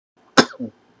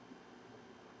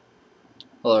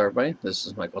Hello everybody, this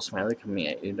is Michael Smiley coming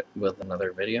at you with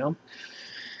another video.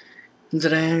 And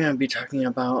today I'm going to be talking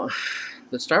about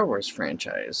the Star Wars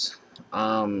franchise.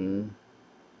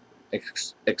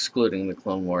 Excluding the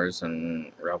Clone Wars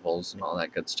and Rebels and all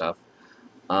that good stuff.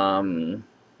 But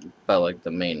like the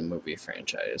main movie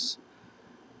franchise.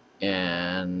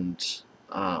 And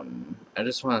I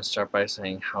just want to start by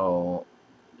saying how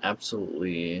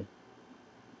absolutely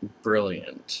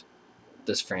brilliant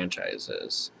this franchise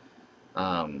is.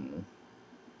 I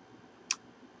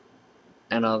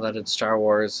know that it's Star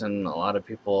Wars and a lot of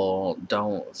people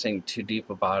don't think too deep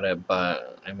about it,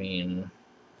 but I mean,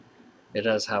 it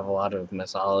does have a lot of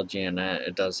mythology in it.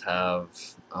 It does have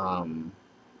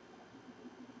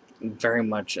very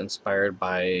much inspired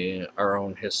by our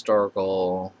own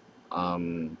historical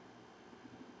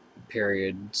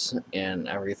periods and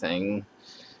everything.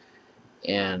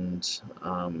 And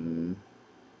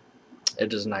it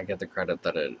does not get the credit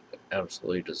that it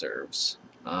absolutely deserves.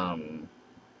 I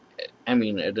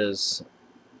mean, it is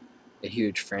a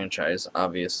huge franchise,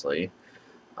 obviously.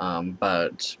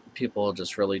 But people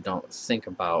just really don't think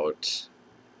about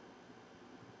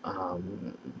how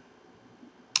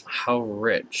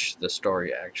rich the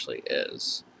story actually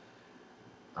is.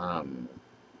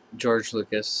 George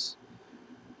Lucas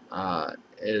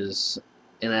is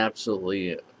an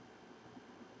absolutely,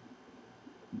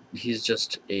 he's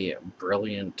just a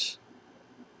brilliant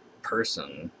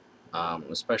person,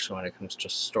 especially when it comes to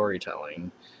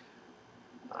storytelling.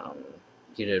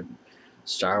 He did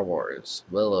Star Wars,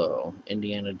 Willow,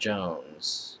 Indiana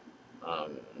Jones,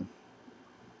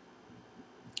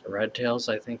 Red Tails,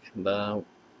 I think the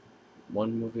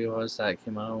one movie was that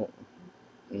came out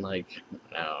in like,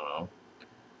 I don't know,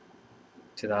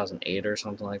 2008 or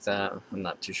something like that. I'm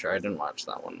not too sure. I didn't watch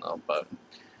that one though, but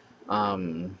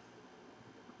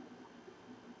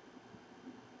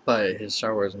his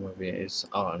Star Wars movies,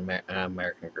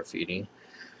 American Graffiti.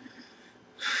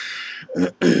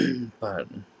 But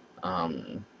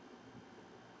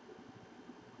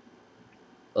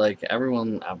like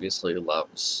everyone obviously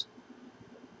loves,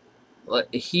 like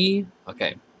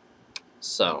okay,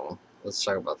 so let's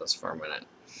talk about this for a minute.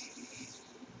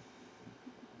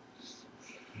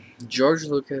 George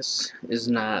Lucas is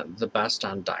not the best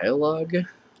on dialogue,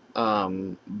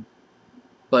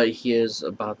 but he is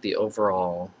about the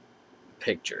overall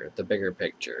picture, the bigger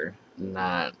picture,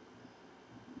 not,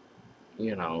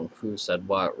 who said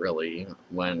what really.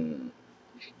 When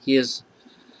he is,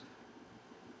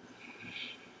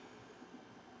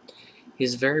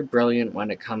 he's very brilliant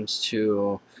when it comes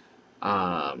to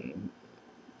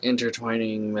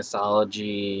intertwining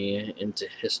mythology into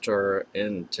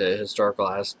historical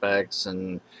aspects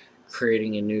and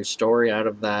creating a new story out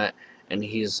of that, and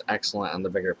he's excellent on the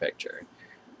bigger picture.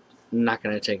 I'm not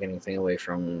going to take anything away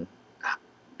from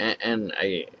and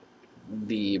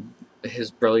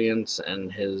his brilliance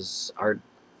and his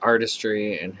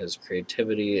artistry and his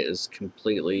creativity is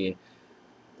completely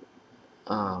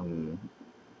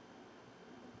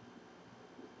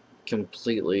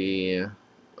completely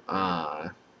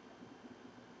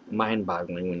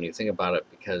mind-boggling when you think about it,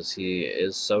 because he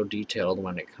is so detailed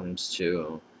when it comes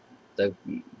to the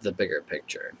bigger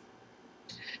picture,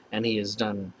 and he has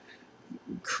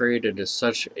created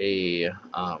such a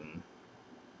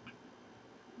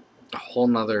whole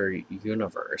nother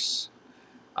universe,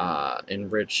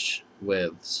 enriched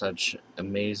with such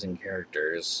amazing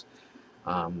characters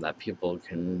that people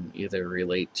can either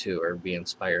relate to or be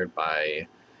inspired by.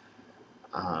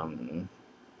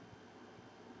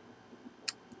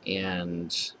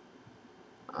 And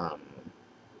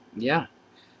yeah,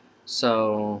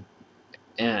 so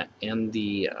and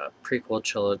the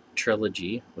prequel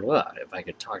trilogy, if I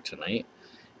could talk tonight,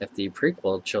 if the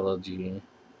prequel trilogy,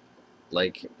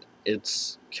 like,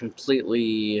 it's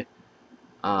completely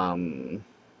it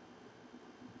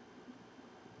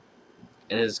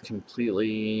is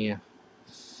completely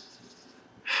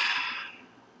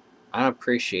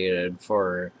unappreciated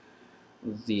for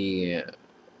the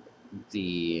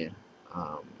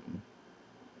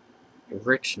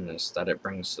richness that it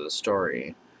brings to the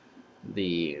story,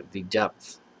 the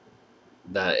depth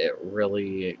that it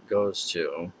really goes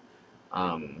to.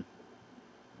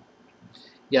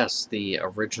 Yes, the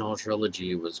original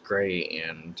trilogy was great,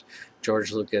 and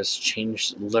George Lucas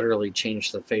literally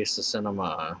changed the face of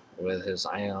cinema with his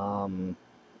ILM,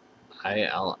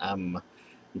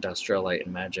 Industrial Light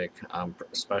and Magic,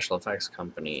 special effects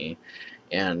company,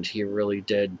 and he really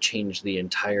did change the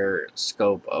entire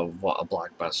scope of what a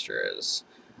blockbuster is,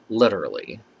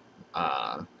 literally.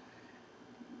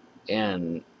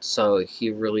 And so he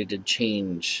really did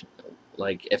change.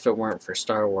 Like, if it weren't for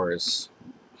Star Wars,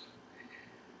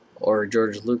 or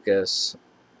George Lucas,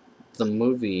 the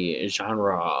movie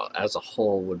genre as a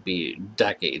whole would be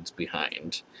decades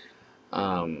behind.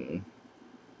 Um,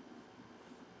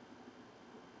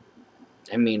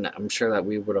 I mean, I'm sure that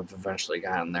we would have eventually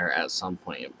gotten there at some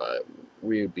point, but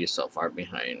we would be so far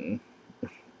behind.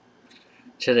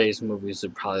 Today's movies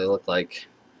would probably look like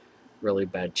really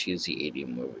bad, cheesy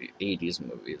 80s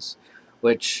movies,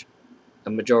 which a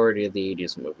majority of the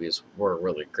 80s movies were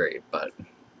really great, but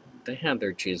they had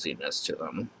their cheesiness to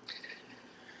them.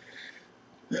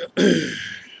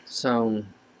 So,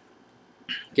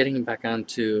 getting back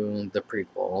onto the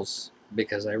prequels,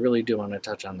 because I really do want to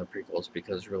touch on the prequels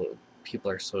because really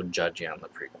people are so judgy on the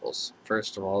prequels.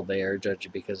 First of all, they are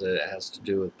judgy because it has to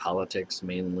do with politics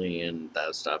mainly and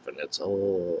that stuff, and it's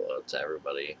to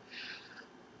everybody.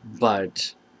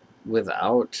 But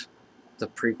without the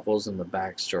prequels and the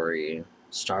backstory,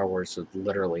 Star Wars would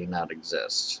literally not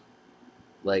exist.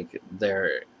 Like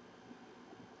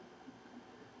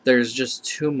there's just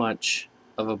too much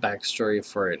of a backstory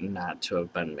for it not to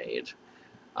have been made.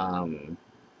 Um,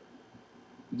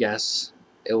 yes,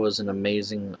 it was an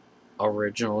amazing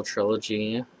original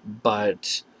trilogy,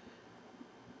 but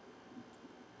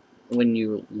when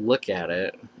you look at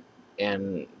it,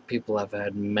 and people have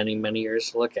had many, many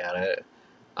years to look at it,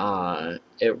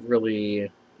 it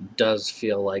really does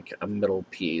feel like a middle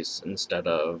piece instead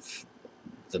of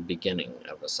the beginning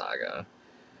of a saga.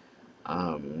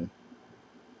 Um,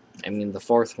 I mean, the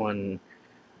fourth one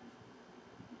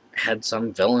had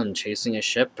some villain chasing a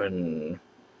ship and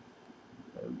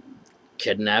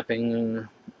kidnapping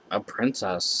a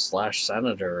princess slash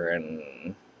senator,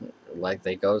 and like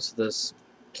they go to this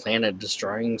planet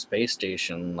destroying space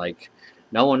station. Like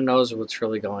no one knows what's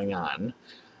really going on.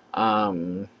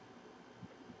 Um,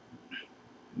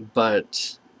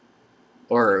 but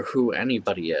or who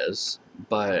anybody is,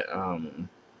 but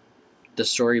the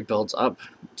story builds up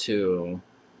to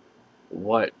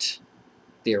what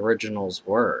the originals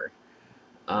were.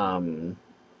 Um,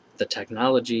 the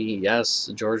technology,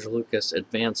 yes, George Lucas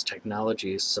advanced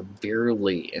technology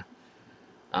severely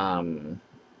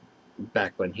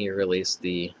back when he released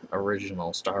the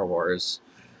original Star Wars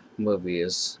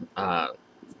movies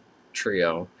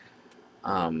trio.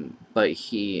 But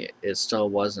it still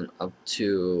wasn't up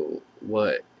to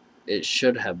what it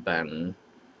should have been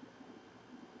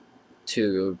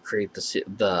to create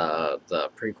the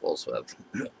prequels with,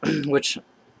 which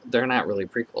they're not really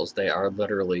prequels. They are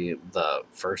literally the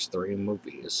first three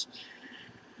movies.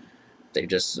 They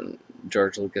just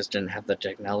George Lucas didn't have the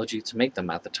technology to make them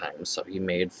at the time, so he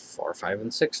made 4, 5,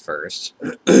 and 6 first.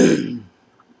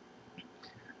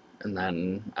 And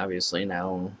then obviously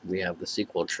now we have the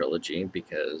sequel trilogy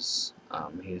because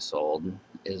he sold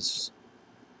his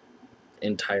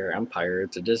entire empire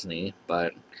to Disney,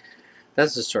 but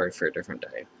that's a story for a different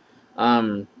day.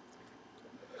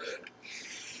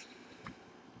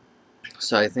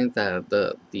 So I think that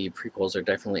the prequels are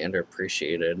definitely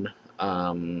underappreciated.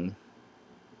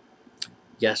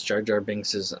 Yes, Jar Jar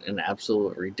Binks is an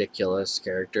absolute ridiculous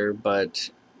character, but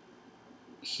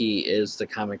he is the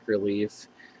comic relief.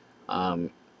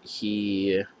 Um,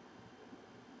 he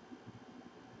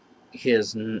he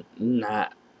is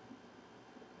not.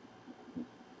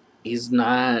 He's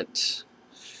not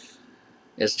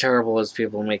as terrible as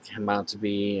people make him out to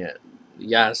be.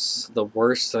 Yes, the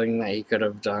worst thing that he could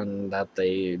have done that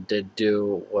they did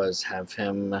do was have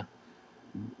him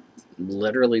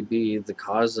literally be the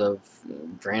cause of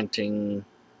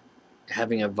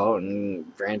having a vote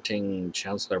and granting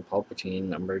Chancellor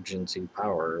Palpatine emergency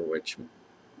power, which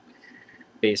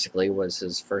basically was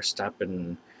his first step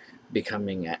in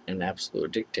becoming an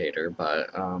absolute dictator. But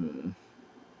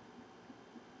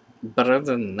other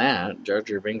than that, Jar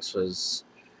Jar Binks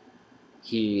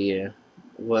he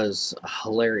was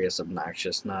hilarious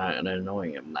obnoxious, not an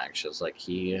annoying obnoxious. Like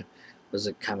he was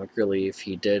a comic relief.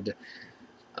 They did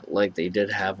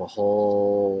have a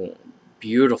whole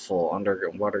beautiful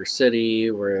underwater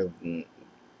city where,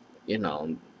 you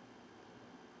know,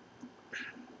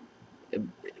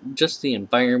 just the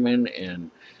environment and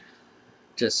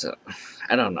just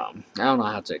I don't know. I don't know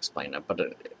how to explain it, but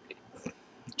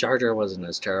Jar Jar wasn't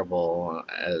as terrible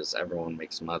as everyone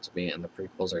makes him out to be, and the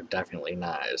prequels are definitely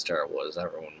not as terrible as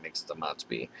everyone makes them out to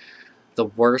be. The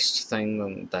worst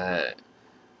thing that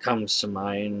comes to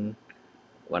mind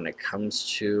when it comes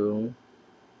to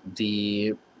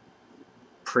the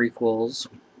prequels,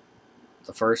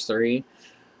 the first three,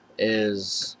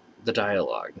 is the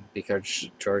dialogue, because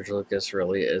George Lucas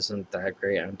really isn't that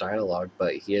great on dialogue,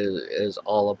 but he is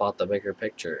all about the bigger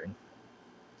picture.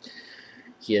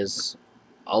 He is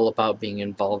all about being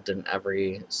involved in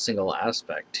every single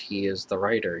aspect. He is the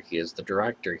writer, he is the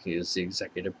director, he is the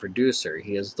executive producer,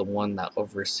 he is the one that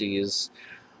oversees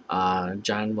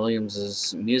John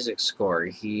Williams's music score.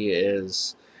 He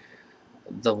is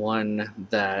the one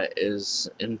that is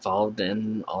involved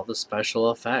in all the special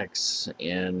effects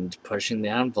and pushing the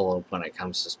envelope when it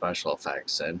comes to special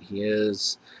effects. And he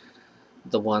is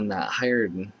the one that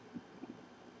hired,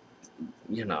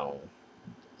 you know,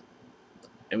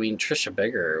 I mean, Trisha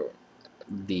Bigger,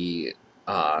 the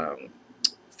um,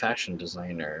 fashion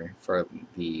designer for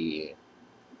the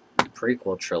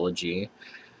prequel trilogy.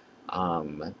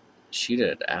 Um, she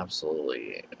did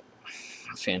absolutely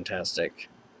fantastic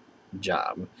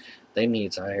job. They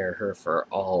need to hire her for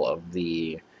all of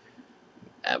the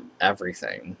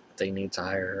everything. They need to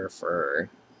hire her for,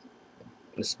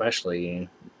 especially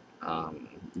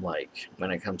like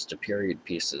when it comes to period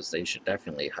pieces. They should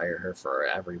definitely hire her for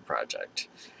every project.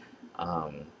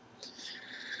 Um,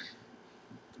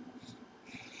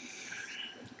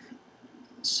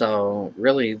 so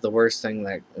really, the worst thing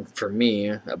that for me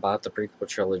about the prequel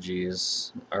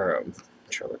trilogies or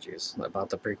trilogies about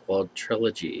the prequel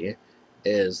trilogy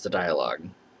is the dialogue.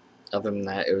 Other than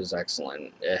that, it was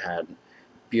excellent. It had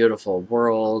beautiful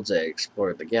worlds. It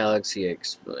explored the galaxy.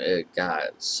 It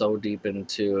got so deep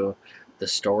into the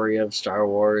story of Star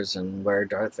Wars and where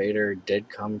Darth Vader did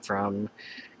come from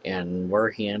and where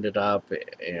he ended up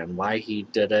and why he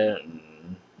did it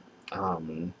and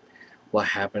um, what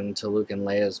happened to Luke and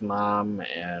Leia's mom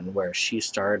and where she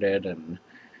started. And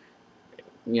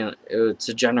it's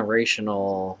a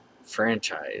generational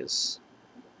franchise.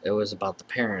 It was about the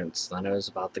parents, then it was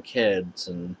about the kids,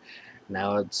 and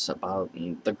now it's about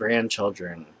the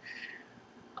grandchildren,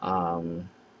 or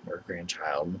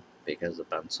grandchild because of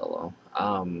Ben Solo.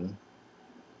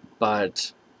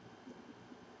 But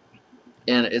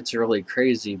and it's really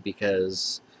crazy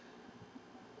because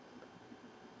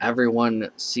everyone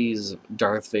sees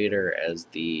Darth Vader as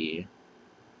the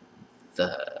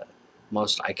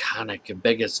most iconic,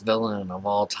 biggest villain of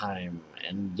all time,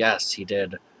 and yes, he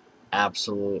did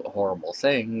absolute horrible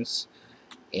things,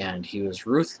 and he was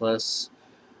ruthless.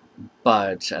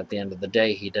 But at the end of the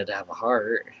day, he did have a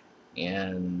heart,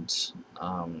 and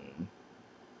um,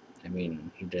 I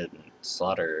mean, he did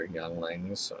slaughter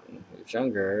younglings when he was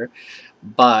younger.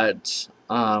 But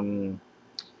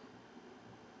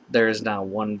there is not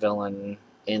one villain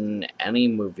in any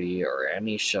movie or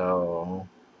any show,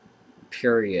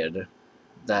 period,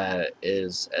 that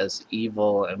is as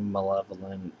evil and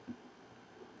malevolent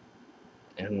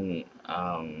and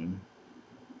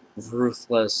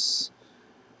ruthless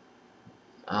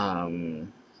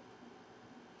um,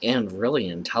 and really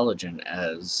intelligent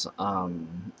as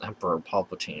Emperor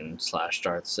Palpatine /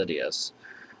 Darth Sidious.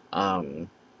 Um,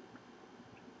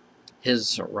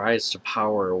 his rise to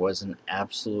power was an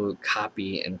absolute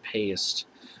copy and paste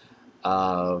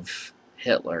of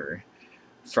Hitler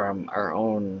from our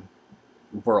own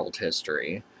world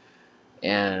history.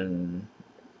 And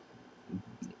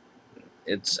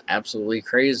it's absolutely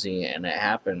crazy, and it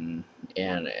happened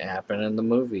in the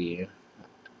movie.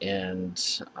 And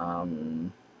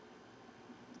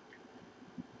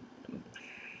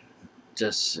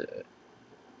just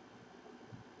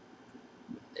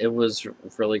it was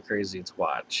really crazy to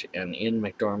watch. And Ian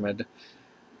McDiarmid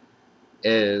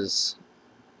is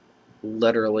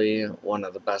literally one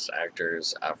of the best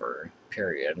actors ever,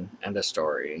 period. End of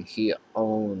story. He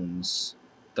owns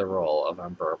the role of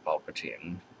Emperor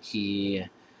Palpatine.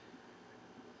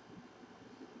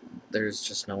 There's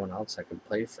just no one else that could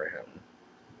play for him.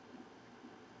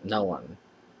 No one.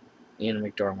 Ian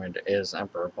McDiarmid is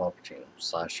Emperor Palpatine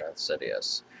 / Darth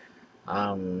Sidious.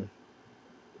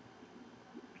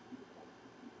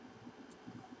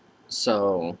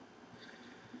 So,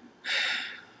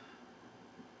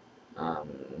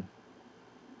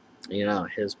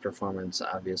 his performance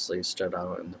obviously stood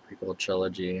out in the prequel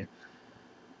trilogy.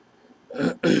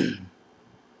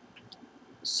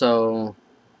 So,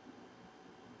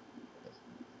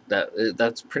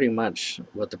 that's pretty much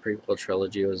what the prequel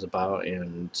trilogy was about.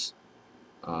 And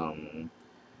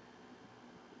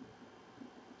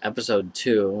Episode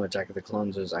 2, Attack of the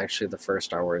Clones, was actually the first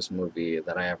Star Wars movie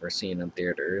that I ever seen in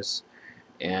theaters,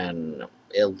 and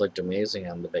it looked amazing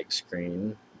on the big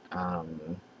screen.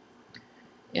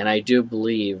 And I do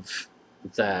believe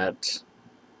that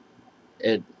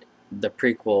the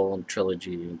prequel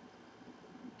trilogy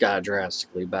got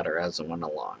drastically better as it went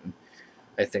along.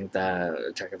 I think that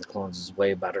Attack of the Clones is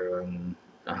way better than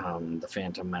the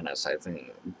Phantom Menace. I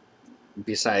think,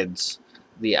 besides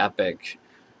the epic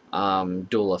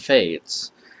Duel of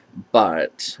Fates,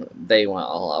 but they went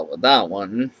all out with that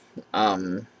one.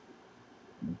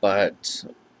 But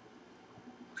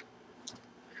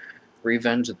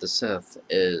Revenge of the Sith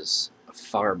is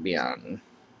far beyond.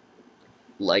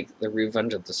 Like, the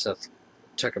Revenge of the Sith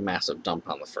took a massive dump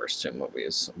on the first two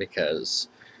movies, because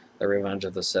the Revenge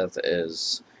of the Sith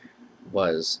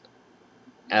was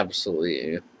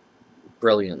absolutely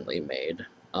brilliantly made.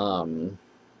 The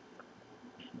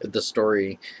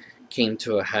story came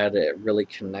to a head. It really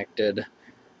connected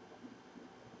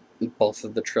both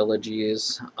of the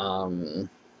trilogies, and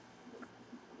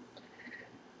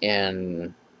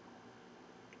Ian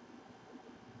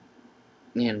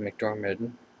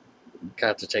McDiarmid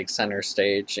got to take center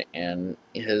stage, and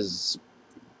his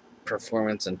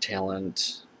performance and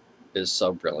talent is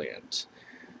so brilliant.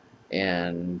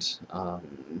 And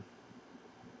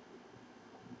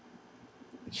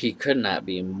he could not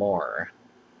be more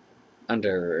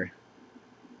under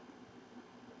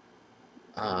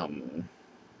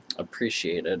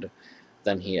appreciated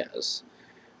than he is,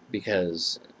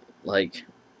 because, like,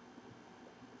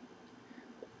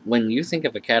 when you think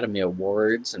of Academy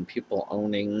Awards and people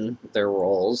owning their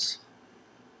roles,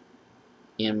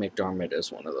 Ian McDiarmid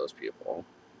is one of those people.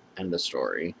 End of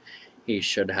story. He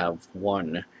should have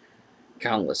won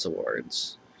countless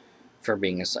awards for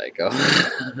being a psycho.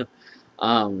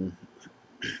 um,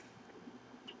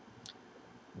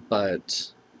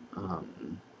 but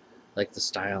like, the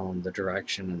style and the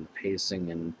direction and the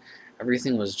pacing and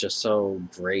everything was just so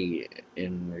great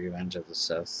in Revenge of the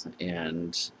Sith.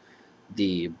 And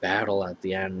the battle at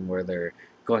the end, where they're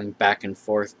going back and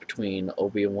forth between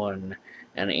Obi-Wan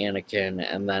and Anakin,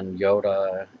 and then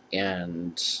Yoda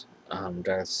and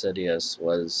Darth Sidious,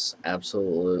 was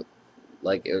absolutely,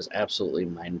 like, it was absolutely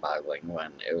mind-boggling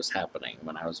when it was happening,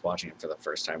 when I was watching it for the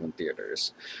first time in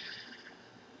theaters.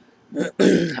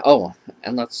 Oh,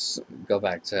 and let's go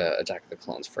back to Attack of the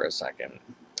Clones for a second.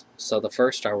 So the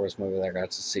first Star Wars movie that I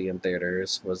got to see in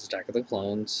theaters was Attack of the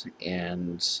Clones,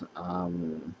 and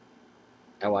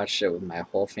I watched it with my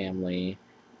whole family,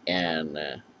 and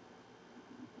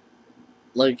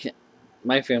like,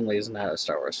 my family is not a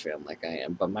Star Wars fan like I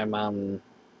am, but my mom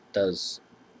does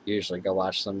usually go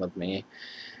watch them with me,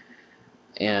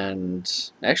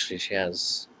 and actually she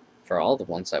has for all the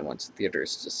ones I went to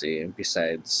theaters to see,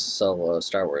 besides Solo: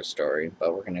 Star Wars Story,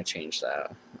 but we're gonna change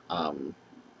that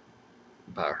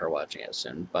about her watching it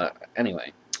soon. But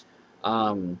anyway,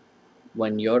 um,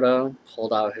 when Yoda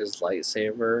pulled out his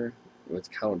lightsaber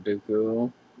with Count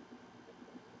Dooku,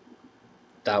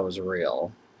 that was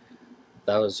real.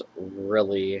 That was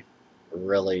really,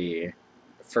 really.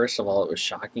 First of all, it was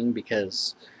shocking,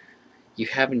 because you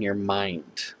have in your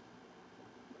mind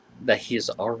that he's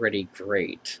already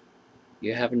great.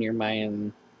 You have in your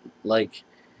mind, like,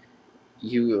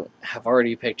 you have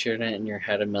already pictured it in your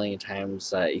head a million times,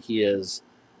 that he is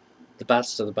the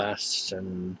best of the best,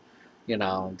 and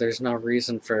there's no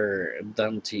reason for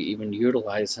them to even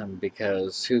utilize him,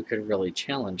 because who could really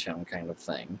challenge him, kind of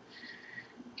thing.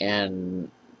 And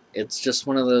it's just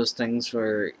one of those things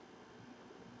where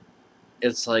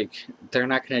it's like, they're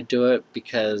not going to do it,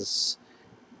 because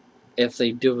if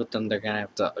they do it, then they're going to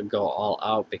have to go all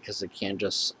out, because they can't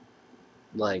just,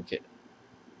 like,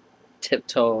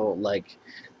 tiptoe, like,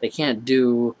 they can't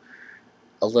do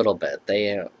a little bit.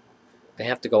 They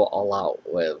have to go all out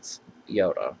with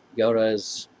Yoda. Yoda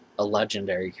is a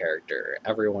legendary character.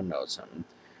 Everyone knows him.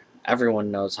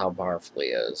 Everyone knows how powerful he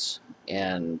is,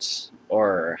 and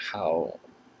or how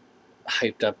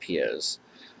hyped up he is.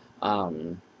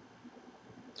 Um,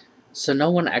 so no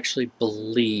one actually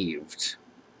believed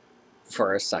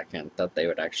for a second that they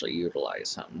would actually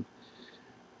utilize him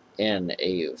in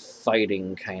a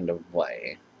fighting kind of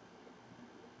way.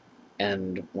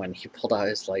 And when he pulled out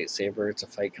his lightsaber to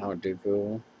fight Count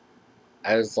Dooku,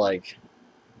 I was like,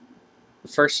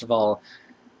 first of all,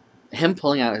 him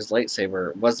pulling out his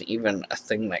lightsaber wasn't even a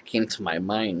thing that came to my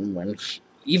mind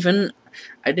even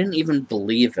I didn't even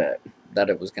believe it, that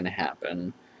it was going to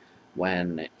happen,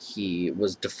 when he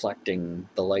was deflecting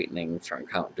the lightning from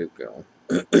Count Dooku.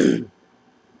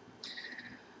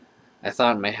 I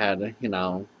thought in my head,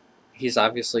 he's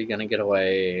obviously going to get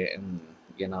away, and,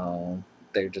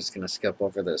 they're just going to skip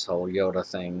over this whole Yoda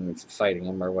thing, fighting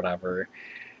him or whatever.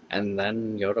 And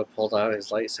then Yoda pulled out his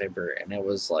lightsaber, and it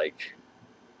was like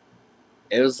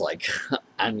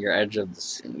on your edge of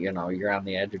the, you're on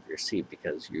the edge of your seat,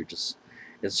 because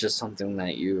it's just something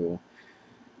that you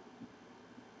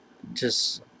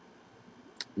just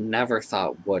never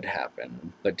thought would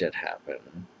happen, but did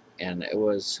happen. And it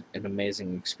was an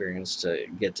amazing experience to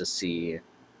get to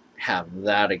have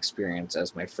that experience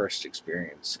as my first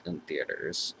experience in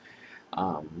theaters.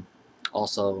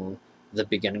 Also, the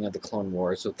beginning of the Clone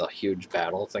Wars with the huge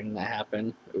battle thing that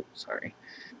happened. Oops, sorry,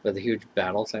 with the huge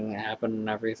battle thing that happened and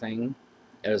everything.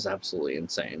 It was absolutely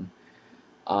insane.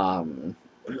 Um,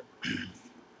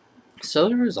 so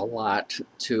there was a lot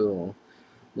to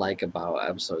like about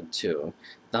episode two.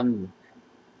 Them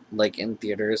like in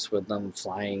theaters with them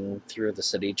flying through the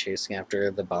city chasing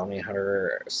after the bounty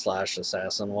hunter slash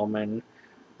assassin woman,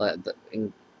 like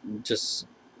just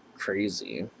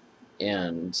crazy.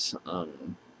 And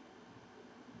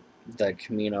the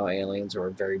Camino aliens were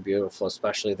very beautiful,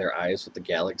 especially their eyes with the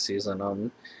galaxies in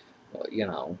them. You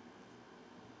know,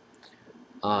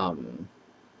 um,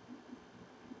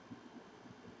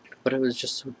 but it was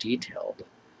just so detailed.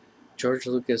 George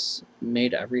Lucas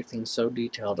made everything so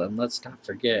detailed, and let's not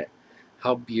forget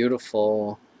how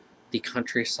beautiful the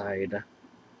countryside,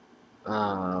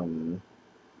 um,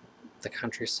 the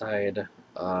countryside,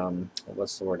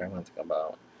 what's the word I want to think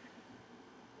about?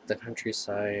 The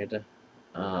countryside,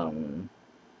 um,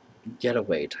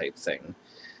 getaway type thing,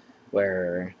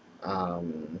 where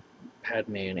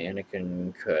Padme and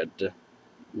Anakin could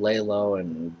lay low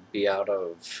and be out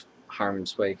of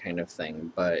harm's way kind of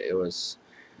thing, but it was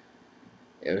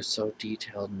so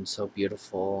detailed and so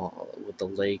beautiful with the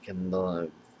lake and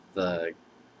the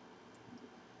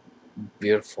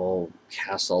beautiful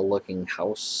castle looking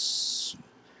house,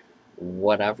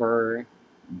 whatever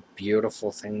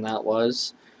beautiful thing that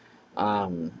was.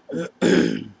 Um,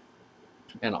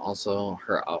 and also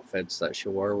her outfits that she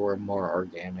wore were more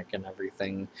organic and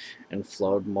everything and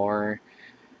flowed more.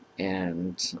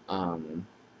 And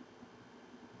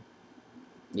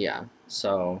yeah,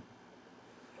 so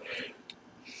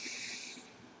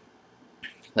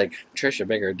like Trisha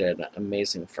Bigger did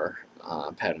amazing for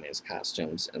Padme's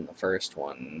costumes in the first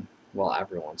one. Well,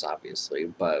 everyone's obviously,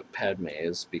 but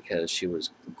Padme's because she was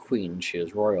queen, she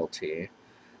was royalty.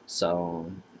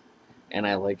 So, and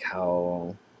I like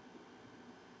how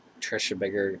Trisha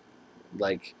Bigger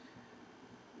like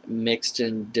mixed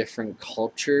in different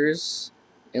cultures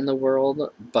in the world,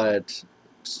 but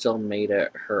still made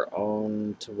it her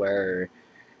own to where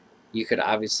you could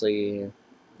obviously,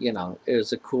 it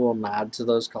was a cool nod to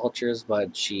those cultures,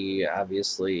 but she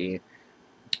obviously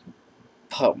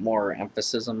put more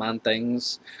emphasis on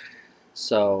things.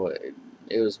 So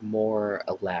it was more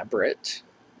elaborate.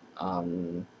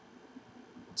 Um,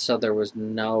 so there was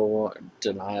no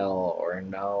denial or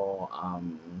no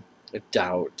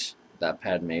doubt that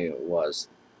Padme was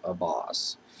a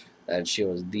boss, that she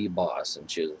was the boss and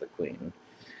she was the queen.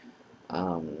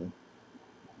 Um,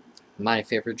 my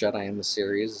favorite Jedi in the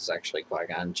series is actually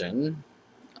Qui-Gon Jinn.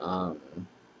 Um,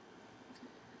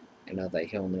 I know that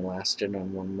he only lasted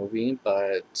in one movie,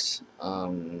 but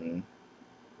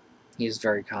he's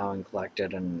very calm and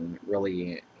collected and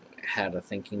really had a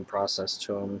thinking process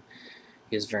to him.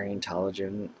 He's very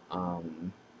intelligent.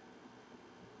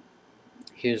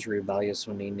 He was rebellious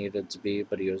when he needed to be,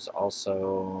 but he was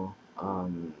also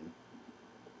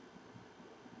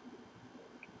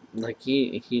like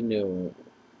he knew.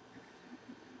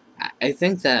 I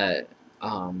think that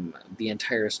the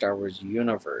entire Star Wars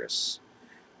universe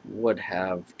would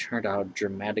have turned out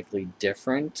dramatically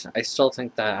different. I still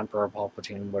think that Emperor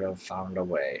Palpatine would have found a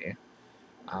way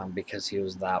because he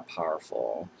was that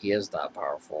powerful. He is that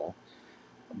powerful.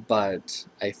 But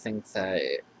I think that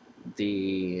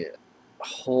the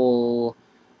whole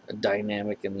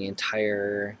dynamic and the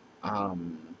entire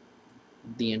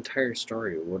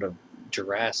story would have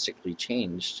drastically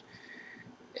changed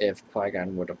if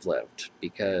Qui-Gon would have lived,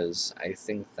 because I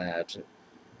think that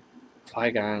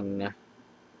Qui-Gon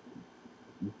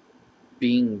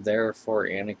being there for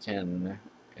Anakin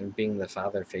and being the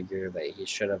father figure that he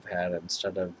should have had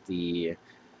instead of the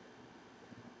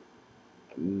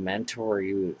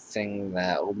mentory thing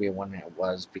that Obi-Wan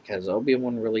was, because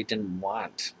Obi-Wan really didn't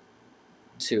want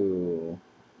to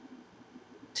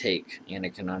take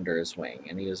Anakin under his wing,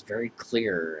 and he was very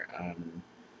clear on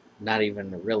not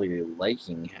even really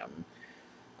liking him.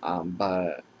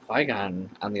 But Qui-Gon,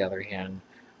 on the other hand,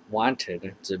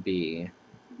 wanted to be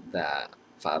that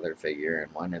father figure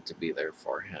and wanted to be there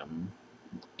for him.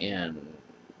 And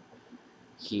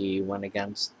he went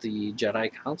against the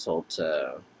Jedi Council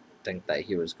to think that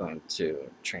he was going to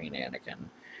train Anakin.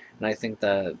 And I think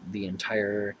that the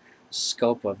entire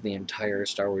scope of the entire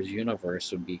Star Wars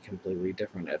universe would be completely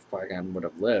different if Qui-Gon would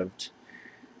have lived,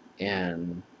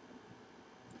 and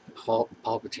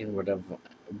Palpatine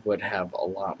would have a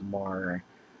lot more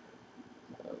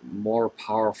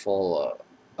powerful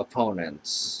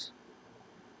opponents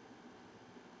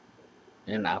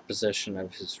in opposition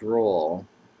of his rule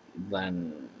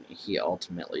than he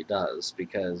ultimately does,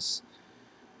 because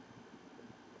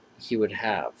he would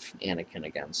have Anakin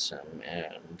against him,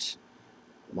 and,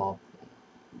 well,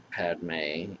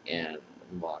 Padme, and,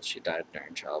 well, she died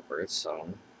during childbirth, so.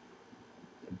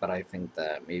 But I think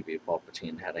that maybe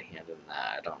Palpatine had a hand in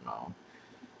that. I don't know.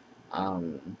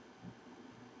 Um,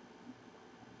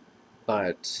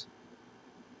 but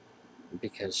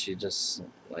because she just,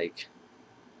 like,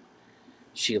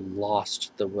 she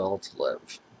lost the will to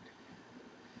live.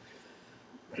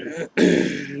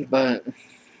 But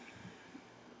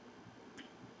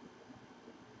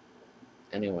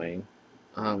anyway,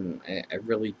 I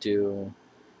really do,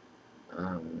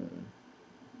 um,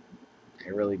 I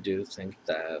really do think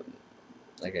that,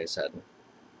 like I said,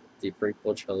 the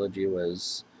prequel trilogy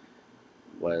was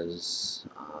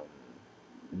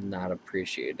not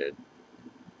appreciated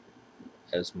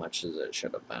as much as it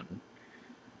should have been.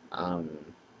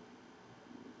 Um,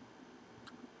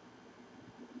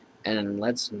 and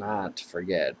let's not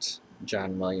forget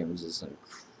John Williams'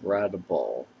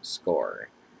 incredible score.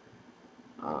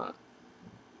 Uh,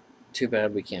 Too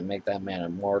bad we can't make that man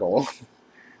immortal.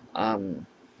 um,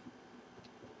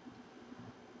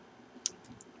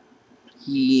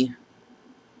 he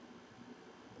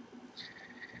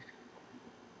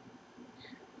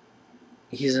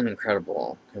he's an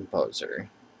incredible composer.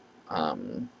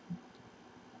 Um,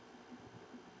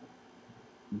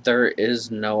 there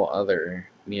is no other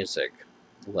music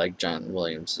like John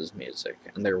Williams' music,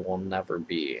 and there will never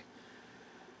be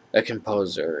a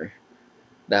composer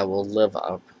that will live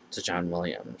up to John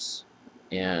Williams.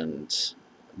 And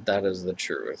that is the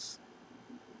truth.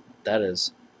 That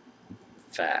is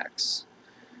facts.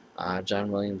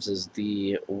 John Williams is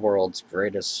the world's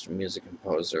greatest music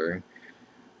composer.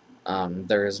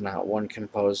 There is not one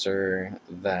composer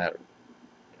that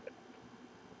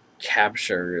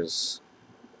captures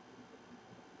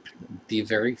the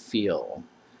very feel,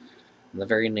 the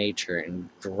very nature, and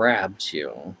grabs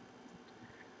you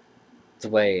the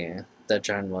way that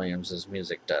John Williams'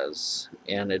 music does.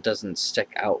 And it doesn't stick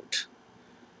out.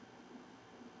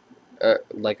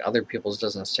 Like other people's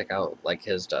doesn't stick out like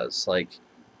his does. Like,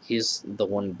 he's the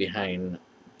one behind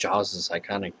Jaws'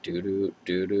 iconic doo-doo,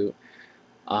 doo-doo.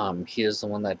 He is the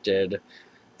one that did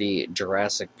the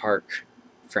Jurassic Park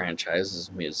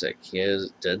franchise's music.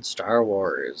 Did Star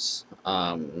Wars,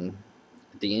 the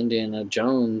Indiana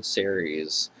Jones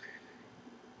series.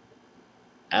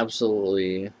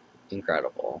 Absolutely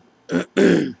incredible.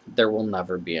 There will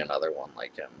never be another one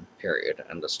like him, period.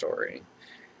 End of story.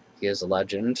 He is a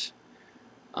legend.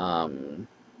 I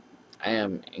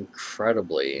am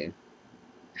incredibly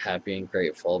happy and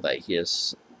grateful that he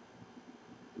is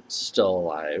still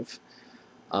alive,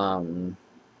 and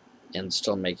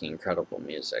still making incredible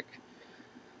music.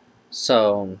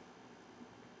 So,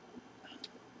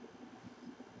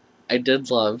 I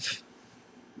did love,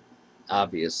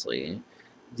 obviously,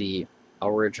 the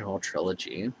original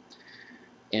trilogy,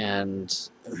 and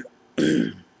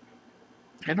I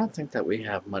don't think that we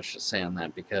have much to say on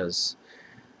that because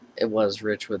it was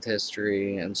rich with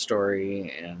history and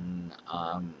story, and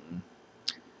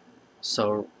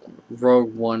so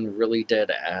Rogue One really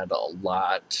did add a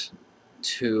lot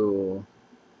to.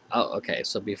 Oh, okay.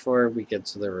 So before we get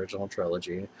to the original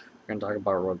trilogy, we're gonna talk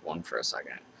about Rogue One for a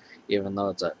second, even though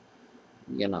it's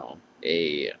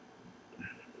a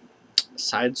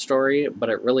side story, but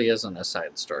it really isn't a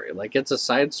side story. Like, it's a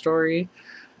side story,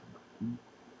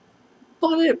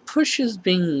 but it pushes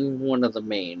being one of the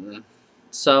main.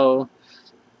 So,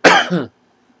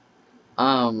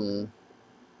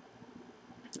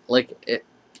 like it.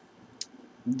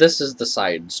 This is the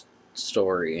side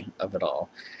story of it all.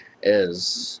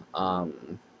 Is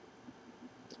the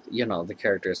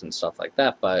characters and stuff like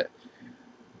that, but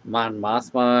Mon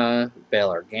Mothma, Bail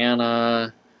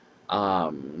Organa,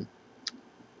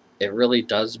 it really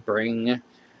does bring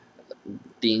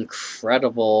the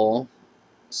incredible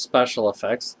special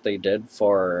effects they did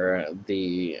for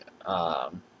the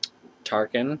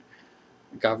Tarkin.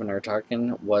 Governor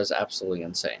Tarkin was absolutely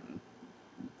insane.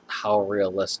 How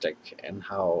realistic and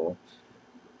how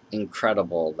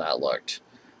incredible that looked.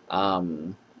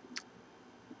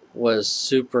 Was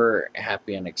super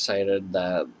happy and excited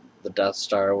that the Death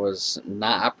Star was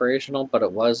not operational, but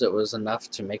it was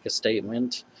enough to make a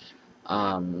statement.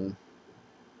 But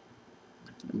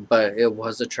it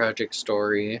was a tragic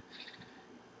story,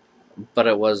 but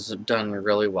it was done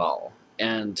really well.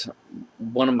 And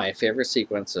one of my favorite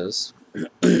sequences,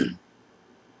 and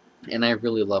I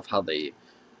really love how they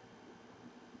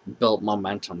built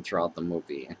momentum throughout the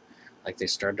movie. Like, they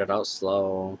started out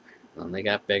slow, and then they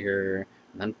got bigger,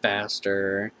 and then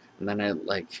faster, and then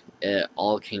it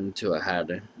all came to a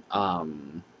head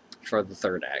for the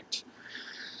third act.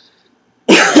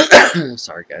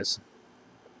 Sorry, guys.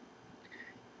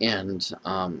 And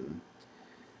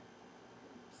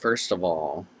first of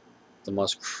all, the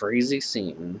most crazy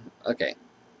scene. Okay,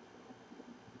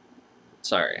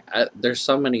 sorry. There's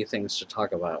so many things to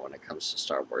talk about when it comes to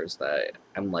Star Wars that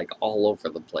I'm like all over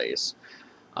the place.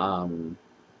 Um,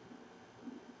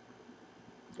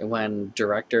 when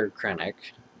director Krennic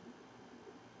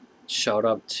showed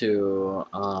up to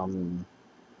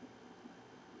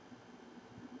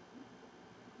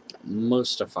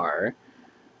Mustafar,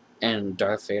 and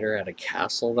Darth Vader had a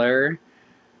castle there,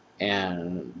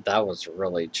 and that was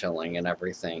really chilling and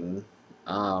everything,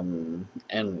 and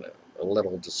a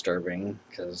little disturbing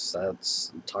because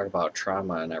that's talk about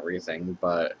trauma and everything.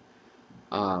 But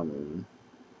um,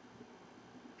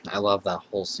 I love that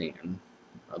whole scene,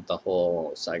 the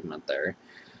whole segment there.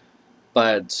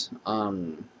 But I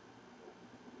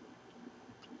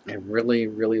really,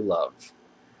 really love.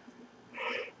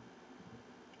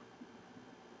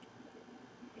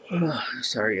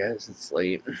 Sorry, guys, it's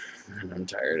late and I'm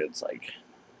tired. It's like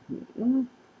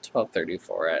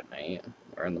 12:34 at night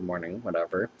or in the morning,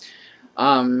 whatever.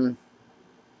 Um,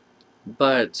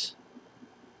 but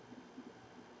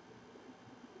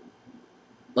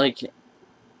like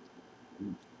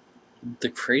the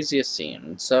craziest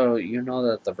scene. So you know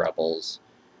that the rebels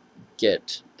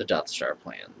get the Death Star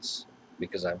plans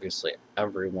because obviously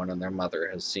everyone and their mother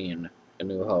has seen A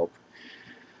New Hope.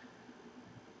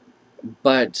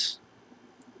 But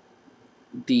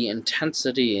the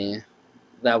intensity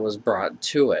that was brought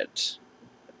to it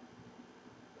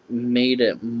made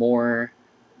it more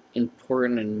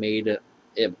important and made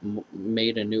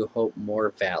A New Hope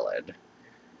more valid.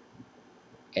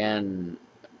 And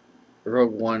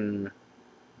Rogue One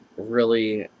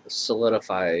really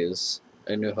solidifies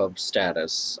A New Hope's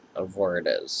status of where it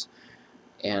is,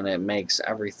 and it makes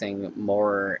everything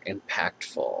more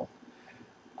impactful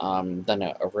than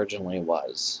it originally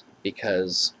was,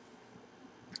 because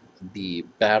the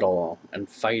battle and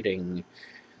fighting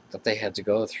that they had to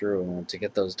go through to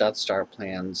get those Death Star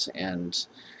plans, and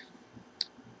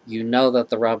you know that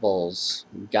the rebels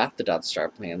got the Death Star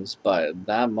plans, but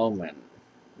that moment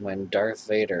when Darth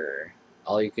Vader,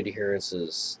 all you could hear is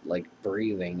his like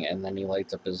breathing, and then he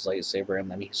lights up his lightsaber,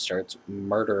 and then he starts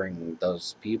murdering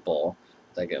those people,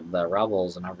 like the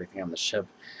rebels and everything on the ship.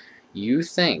 You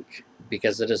think,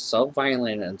 because it is so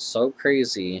violent and so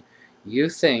crazy, you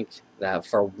think that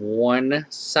for 1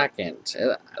 second,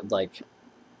 like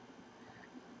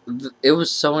it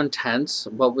was so intense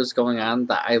what was going on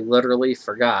that I literally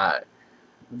forgot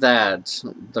that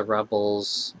the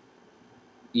rebels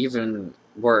even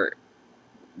were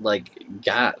like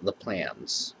got the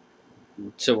plans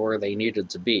to where they needed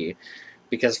to be,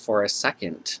 because for a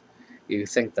second you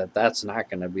think that that's not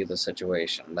going to be the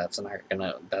situation, that's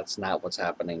not what's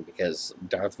happening, because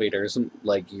Darth Vader's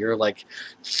like, you're like,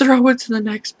 throw it to the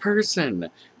next person,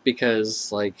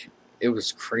 because like it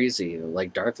was crazy.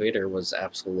 Like Darth Vader was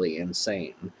absolutely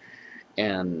insane,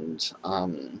 and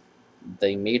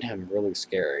they made him really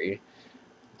scary,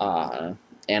 uh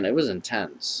and it was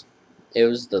intense. It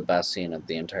was the best scene of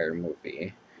the entire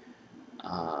movie,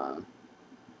 uh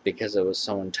because it was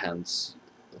so intense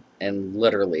and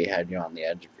literally had you on the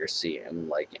edge of your seat and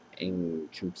like in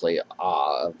complete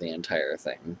awe of the entire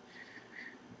thing.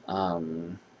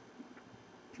 Um,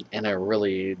 and it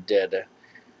really did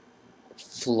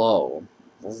flow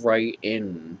right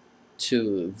in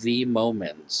to the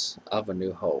moments of A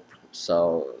New Hope.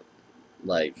 So,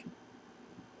 like,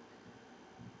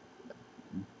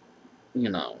 you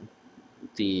know,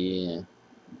 the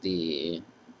the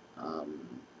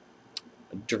um,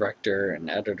 director and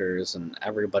editors and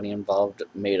everybody involved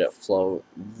made it flow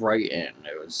right in.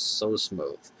 It was so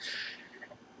smooth.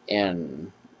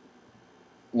 And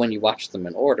when you watch them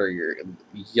in order,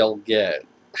 you'll get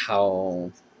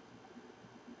how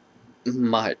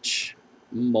much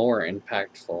more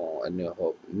impactful A New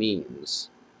Hope means.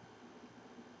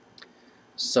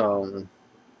 So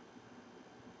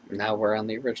now we're on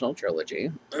the original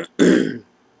trilogy.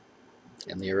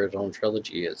 And the original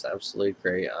trilogy is absolutely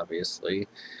great, obviously.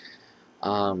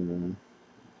 Um,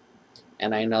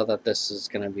 and I know that this is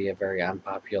going to be a very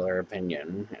unpopular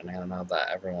opinion, and I know that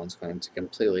everyone's going to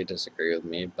completely disagree with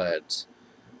me, but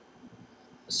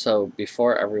so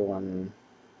before everyone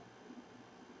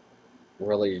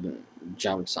really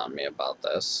jumps on me about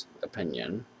this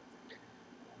opinion,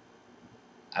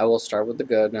 I will start with the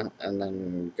good and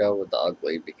then go with the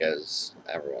ugly, because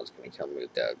everyone's going to kill me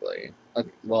with the ugly.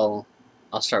 Okay, well,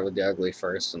 I'll start with the ugly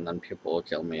first, and then people will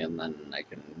kill me, and then I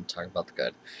can talk about the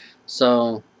good.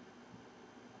 So,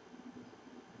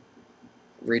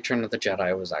 Return of the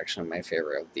Jedi was actually my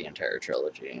favorite of the entire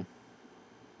trilogy.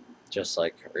 just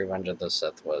like Revenge of the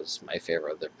Sith was my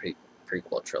favorite of the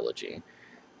prequel trilogy.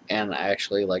 And I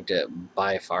actually liked it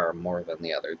by far more than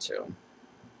the other two.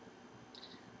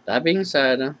 That being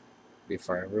said,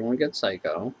 before everyone gets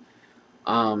psycho,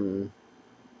 um,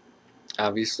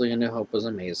 obviously A New Hope was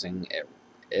amazing.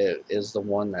 It is the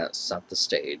one that set the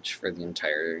stage for the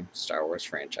entire Star Wars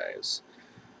franchise.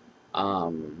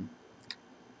 Um,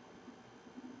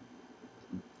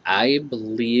 I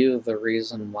believe the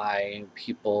reason why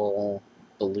people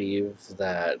believe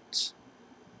that,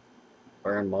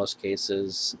 or in most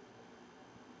cases,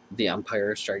 The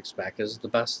Empire Strikes Back is the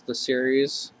best of the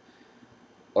series,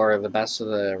 or the best of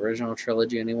the original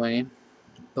trilogy anyway.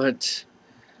 But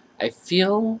I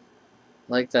feel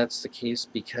like that's the case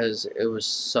because it was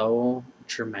so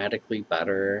dramatically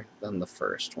better than the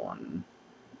first one.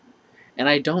 And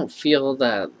I don't feel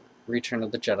that Return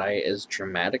of the Jedi is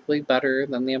dramatically better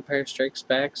than The Empire Strikes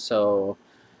Back, so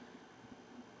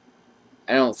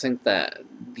I don't think that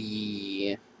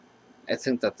the. I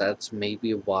think that that's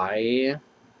maybe why.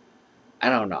 I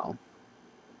don't know.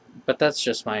 But that's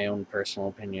just my own personal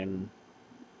opinion.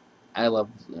 I love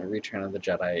Return of the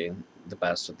Jedi the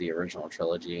best of the original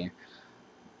trilogy.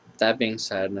 That being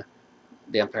said,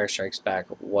 The Empire Strikes Back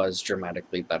was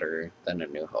dramatically better than A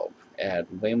New Hope. It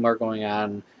had way more going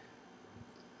on.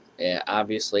 It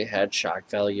obviously had shock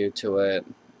value to it.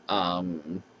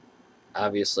 Um,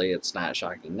 Obviously, it's not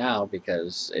shocking now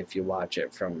because if you watch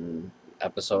it from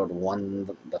episode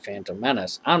 1, The Phantom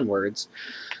Menace, onwards,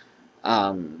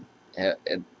 um,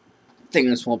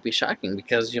 things won't be shocking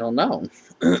because you'll know.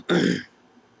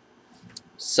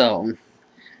 So,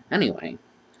 anyway,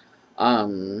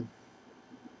 um,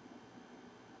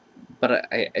 but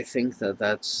I think that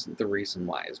that's the reason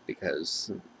why is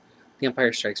because The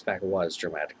Empire Strikes Back was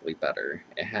dramatically better.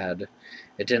 It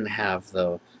didn't have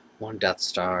the one Death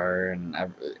Star, and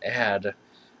it had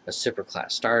a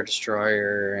superclass Star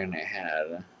Destroyer, and it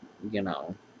had, you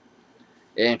know,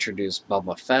 it introduced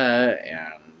Boba Fett,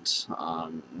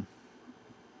 and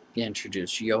it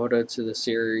introduced Yoda to the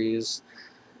series,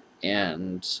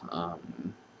 and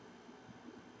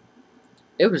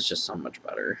it was just so much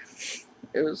better.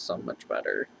 It was so much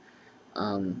better.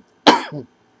 Um,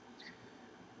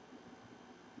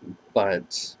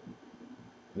 but,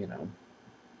 you know,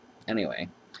 anyway.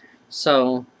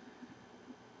 So,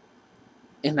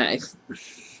 and I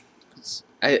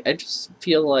just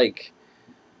feel like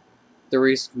the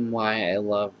reason why I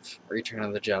love Return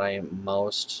of the Jedi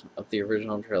most of the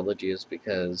original trilogy is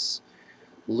because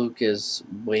Luke is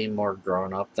way more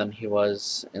grown up than he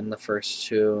was in the first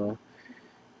two,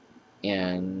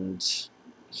 and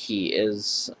he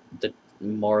is the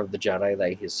more of the Jedi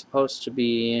that he's supposed to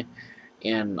be,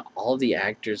 and all the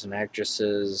actors and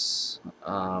actresses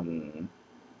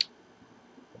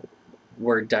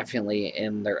were definitely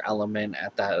in their element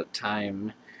at that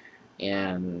time,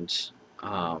 and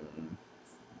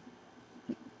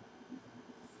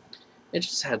it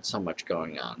just had so much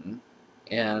going on.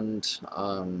 And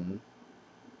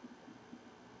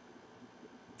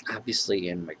obviously,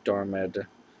 Ian McDormand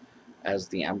as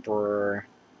the Emperor,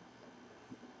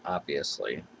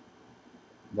 obviously.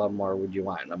 What more would you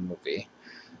want in a movie?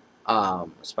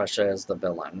 Especially as the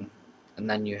villain. And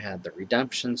then you had the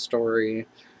redemption story.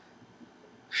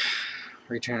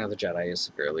 Return of the Jedi is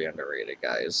severely underrated,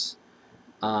 guys.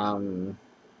 And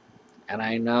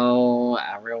I know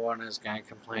everyone is going to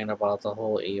complain about the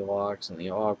whole Ewoks and the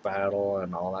Ewok battle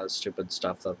and all that stupid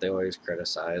stuff that they always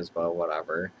criticize, but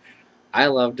whatever. I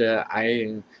loved it.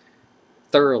 I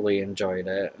thoroughly enjoyed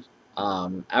it.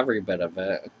 Every bit of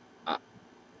it. Uh,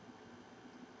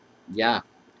 yeah.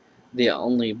 The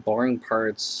only boring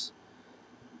parts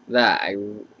that I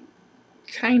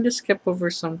kind of skip over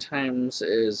sometimes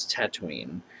is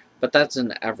Tatooine, but that's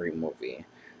in every movie.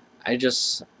 I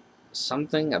just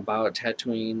something about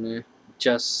Tatooine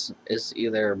just is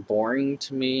either boring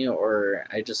to me or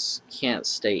I just can't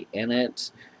stay in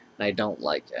it and I don't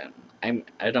like it.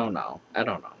 I don't know. I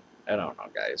don't know,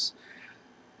 guys.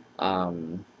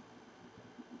 Um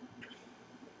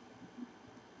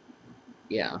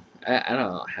yeah. I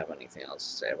don't have anything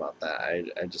else to say about that.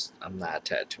 I'm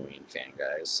not a Tatooine fan,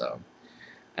 guys, so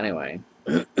anyway.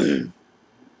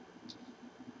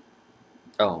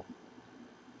 Oh,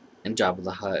 and Jabba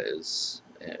the Hutt is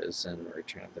in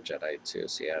Return of the Jedi too.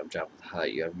 So you have Jabba the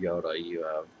Hutt, you have Yoda, you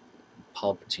have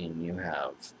Palpatine, you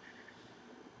have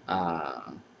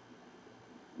uh,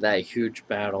 that huge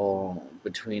battle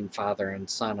between father and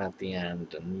son at the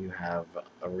end, and you have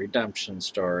a redemption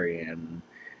story, and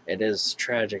it is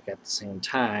tragic at the same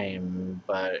time,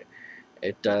 but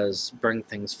it does bring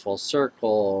things full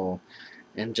circle,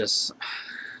 and just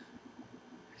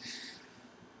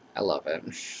I love it.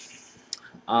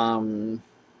 Um,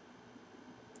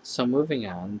 so moving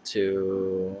on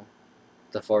to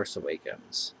The Force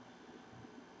Awakens.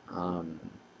 Um,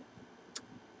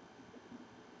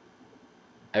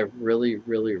 I really,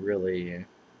 really, really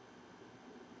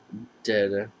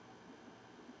did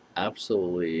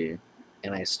absolutely,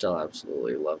 and I still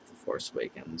absolutely love The Force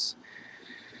Awakens.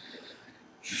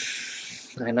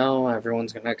 I know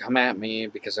everyone's gonna come at me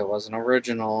because it wasn't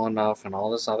original enough and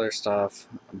all this other stuff,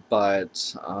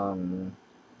 but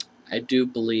I do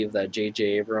believe that J.J.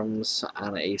 Abrams,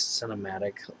 on a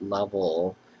cinematic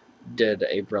level, did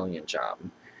a brilliant job.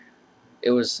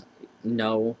 It was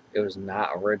no, it was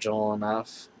not original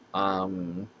enough,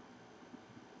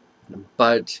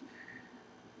 but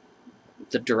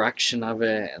the direction of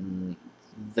it and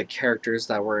the characters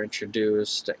that were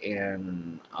introduced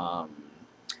and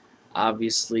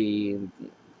obviously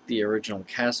the original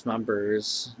cast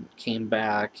members came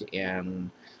back and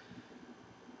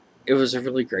it was a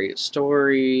really great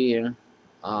story.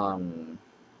 Um,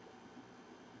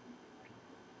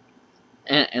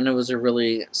 and it was a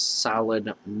really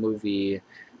solid movie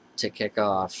to kick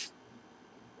off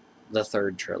the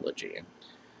third trilogy,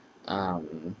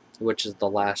 which is the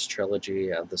last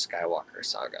trilogy of the Skywalker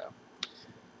saga.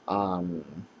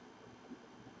 Um,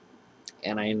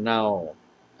 and I know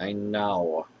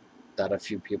that a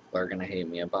few people are going to hate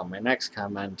me about my next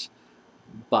comment,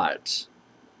 but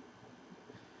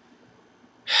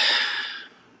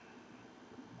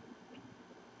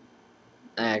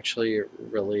I actually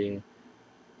really,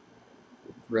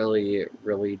 really,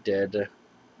 really did.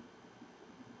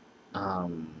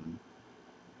 Um,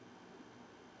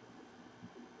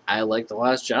 I like The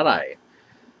Last Jedi.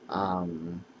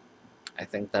 Um, I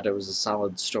think that it was a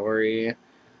solid story.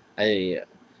 I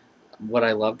What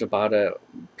I loved about it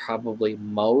probably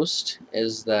most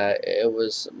is that it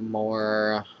was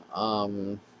more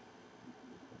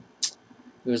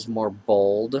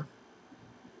bold,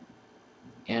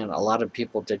 and a lot of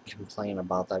people did complain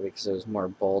about that because it was more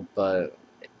bold. But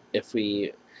if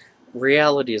we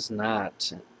reality is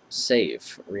not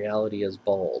safe, reality is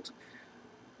bold.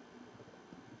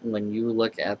 When you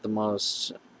look at the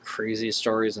most crazy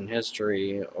stories in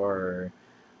history, or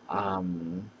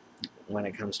um, when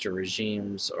it comes to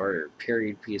regimes or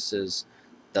period pieces,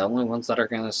 the only ones that are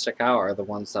going to stick out are the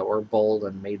ones that were bold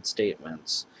and made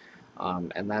statements.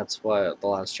 And that's what The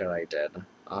Last Jedi did.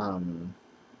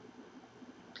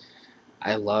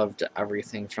 I loved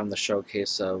everything from the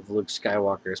showcase of Luke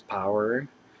Skywalker's power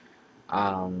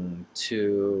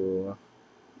to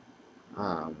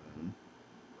um,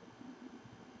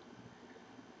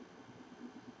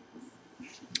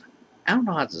 I don't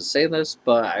know how to say this,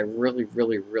 but I really,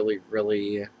 really, really,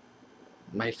 really,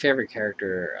 my favorite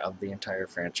character of the entire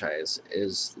franchise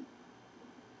is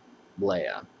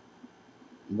Leia.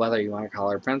 Whether you want to call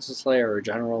her Princess Leia or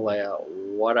General Leia,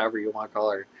 whatever you want to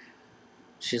call her,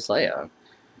 she's Leia.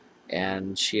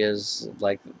 And she's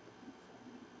not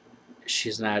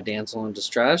a damsel in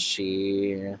distress.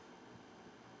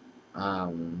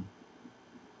 Um,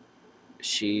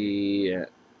 she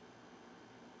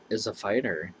is a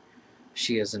fighter.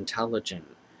 She is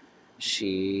intelligent.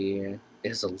 She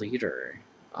is a leader.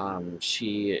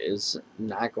 She is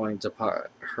not going to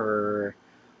put her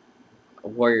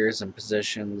warriors in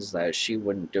positions that she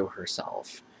wouldn't do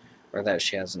herself or that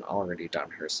she hasn't already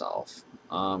done herself.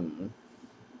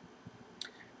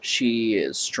 She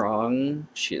is strong,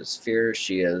 she is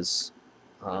fierce,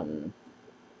 um,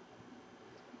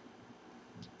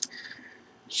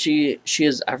 she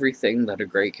is everything that a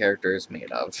great character is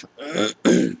made of.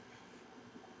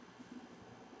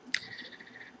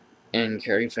 And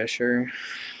Carrie Fisher,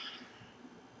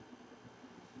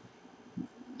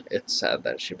 it's sad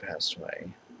that she passed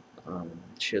away.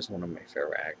 She is one of my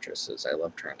favorite actresses. I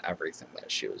loved her in everything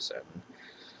that she was in.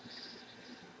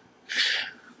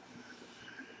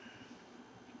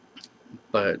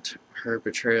 But her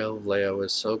portrayal of Leia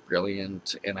was so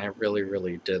brilliant, and I really,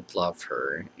 really did love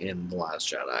her in The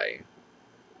Last Jedi.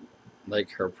 Like,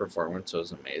 her performance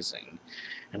was amazing.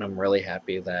 And I'm really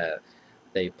happy that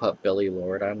they put Billy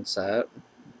Lord on set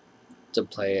to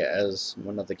play as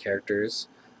one of the characters.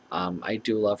 I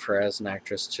do love her as an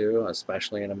actress too,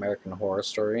 especially in American Horror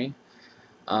Story.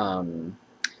 Um,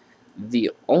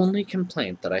 the only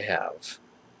complaint that I have,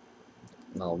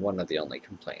 well, one of the only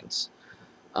complaints,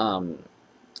 um,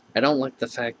 I don't like the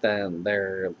fact that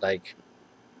they're like,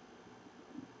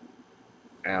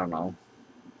 I don't know,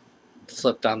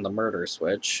 flipped on the murder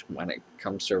switch when it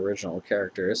comes to original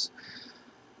characters.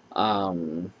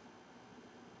 Um,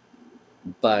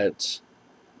 but,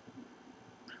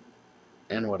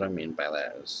 and what I mean by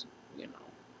that is, you know,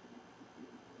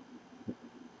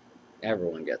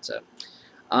 Everyone gets it.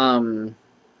 Um,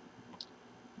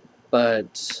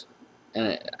 but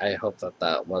and I hope that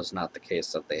that was not the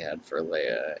case that they had for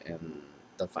Leia in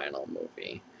the final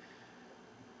movie.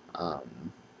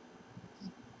 Um,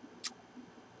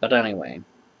 but anyway,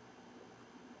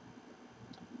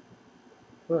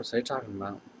 what was I talking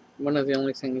about? One of the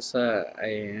only things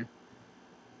that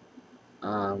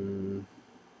um,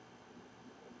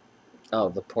 oh,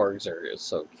 the Porgs are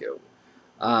so cute.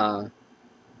 Uh,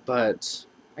 but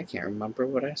I can't remember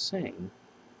what I was saying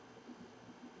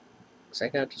because I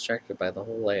got distracted by the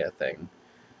whole Leia thing.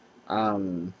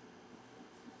 Um,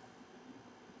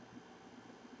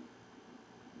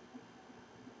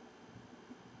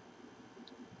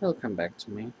 It'll come back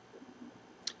to me.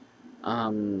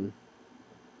 Um,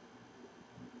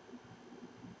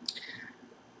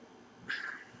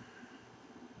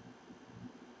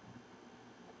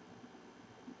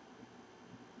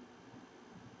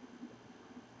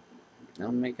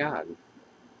 oh my god.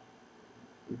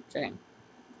 Okay.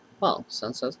 Well,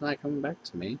 since that's not coming back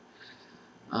to me,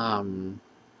 um,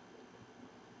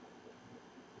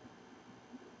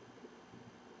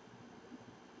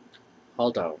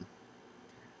 hold on.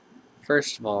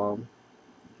 First of all,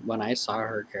 when I saw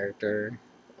her character,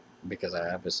 because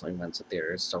I obviously went to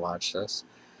theaters to watch this,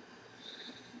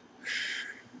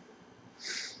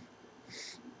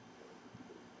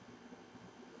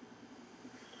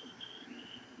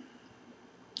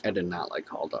 I did not like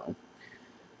Holdo.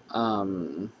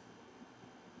 Um,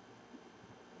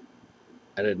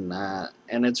 I did not,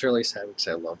 and it's really sad because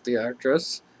I love the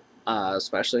actress,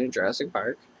 especially in Jurassic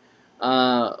Park.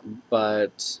 Uh,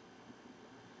 but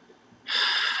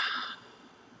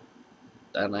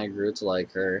then I grew to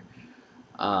like her.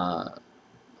 Uh,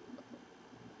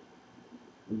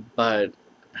 but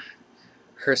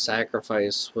her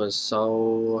sacrifice was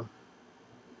so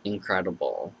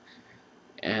incredible,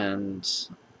 and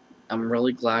I'm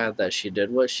really glad that she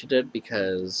did what she did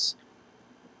because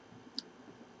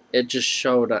it just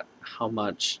showed how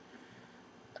much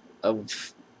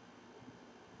of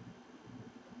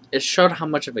it showed how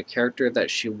much of a character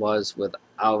that she was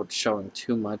without showing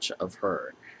too much of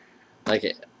her. Like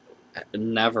it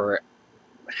never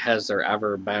has there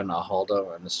ever been a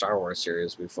Holdo in the Star Wars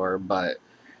series before, but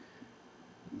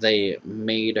they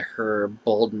made her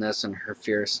boldness and her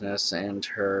fierceness and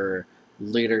her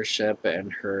leadership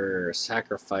and her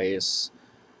sacrifice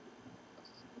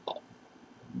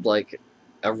like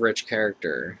a rich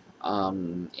character,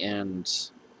 and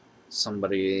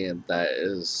somebody that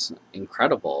is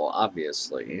incredible,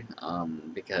 obviously,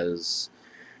 because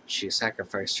she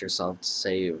sacrificed herself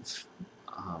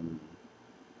um,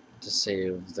 to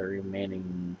save the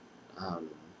remaining um,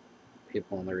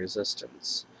 people in the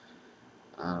resistance.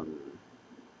 Um,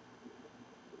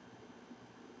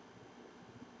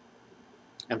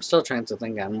 I'm still trying to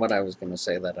think on what I was going to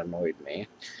say that annoyed me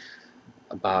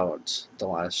about The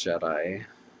Last Jedi,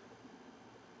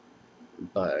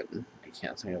 but I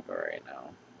can't think of it right now.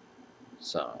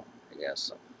 So I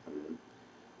guess I'm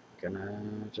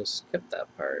gonna just skip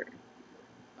that part.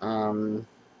 Um,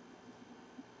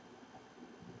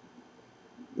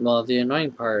 well, the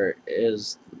annoying part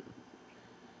is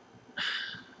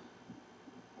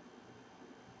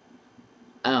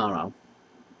I don't know.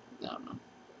 I don't know.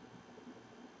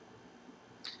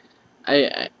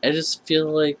 I just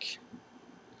feel like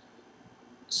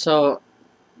so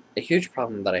a huge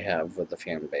problem that I have with the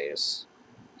fan base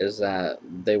is that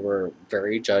they were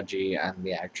very judgy on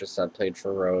the actress that played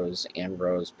for Rose and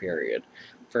Rose. Period.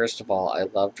 First of all, I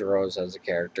loved Rose as a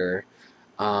character.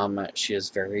 She is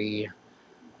very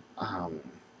um,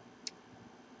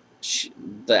 she,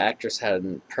 the actress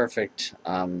had perfect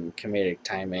comedic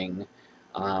timing,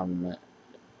 um,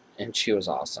 and she was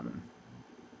awesome.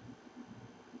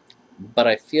 But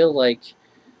I feel like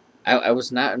I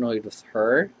was not annoyed with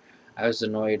her. I was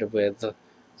annoyed with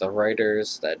the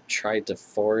writers that tried to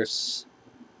force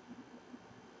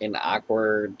an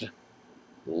awkward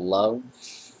love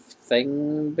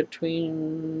thing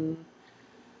between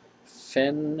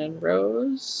Finn and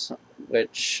Rose,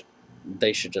 which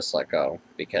they should just let go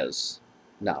because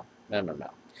no, no, no, no.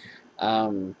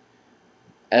 Um,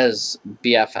 as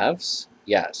BFFs,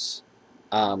 yes,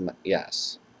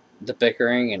 yes. The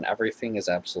bickering and everything is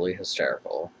absolutely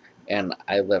hysterical, and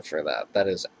I live for that. That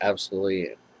is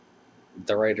absolutely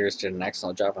the writers did an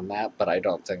excellent job on that, but I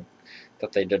don't think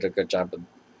that they did a good job of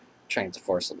trying to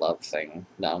force a love thing.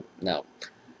 No, no.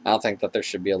 I don't think that there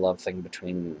should be a love thing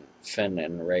between Finn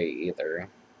and Rey either.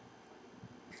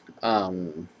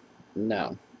 Um,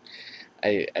 no.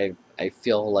 I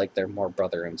feel like they're more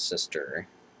brother and sister.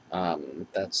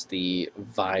 That's the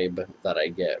vibe that I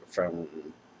get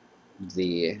from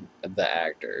the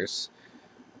actress.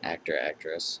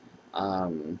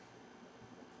 Um,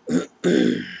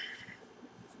 I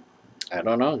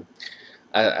don't know.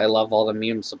 I love all the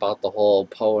memes about the whole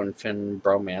Poe and Finn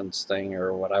bromance thing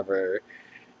or whatever.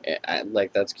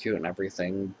 Like that's cute and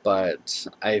everything, but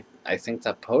I think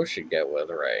that Poe should get with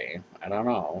Ray. I don't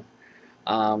know.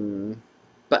 Um,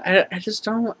 but I just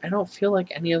I don't feel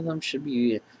like any of them should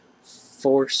be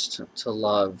forced to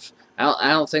love. I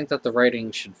don't think that the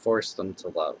writing should force them to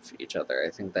love each other. I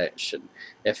think that should,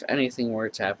 if anything were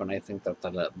to happen, I think that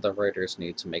the writers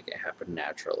need to make it happen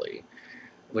naturally,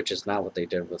 which is not what they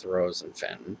did with Rose and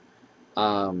Finn.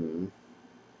 Um,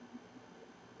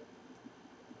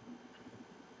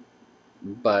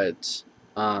 but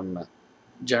um,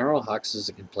 General Hux is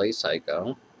a complete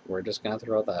psycho. We're just gonna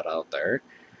throw that out there,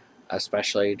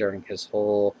 especially during his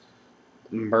whole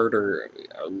murder,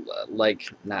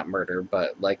 like not murder,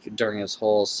 but like during his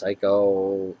whole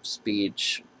psycho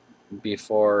speech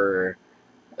before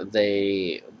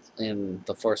they in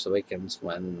The Force Awakens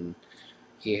when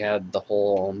he had the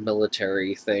whole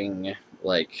military thing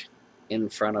like in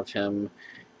front of him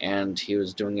and he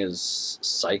was doing his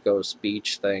psycho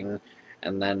speech thing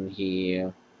and then he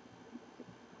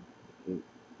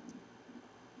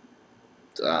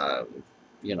uh,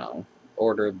 you know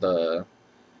ordered the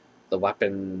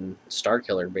weapon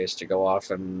Starkiller base to go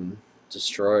off and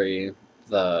destroy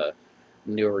the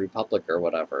New Republic or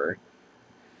whatever.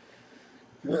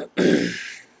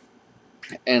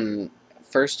 And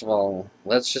first of all,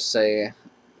 let's just say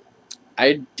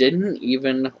I didn't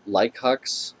even like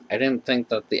Hux. I didn't think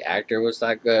that the actor was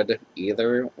that good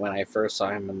either when I first saw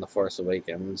him in The Force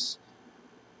Awakens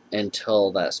until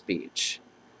that speech.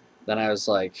 Then I was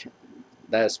like,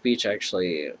 that speech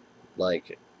actually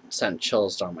like sent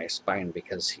chills down my spine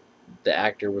because the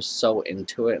actor was so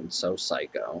into it and so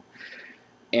psycho.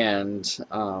 And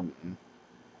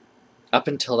up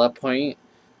until that point,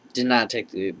 did not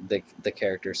take the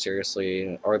character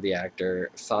seriously or the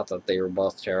actor. Thought that they were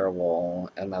both terrible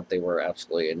and that they were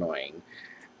absolutely annoying.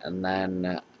 And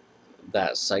then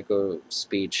that psycho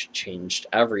speech changed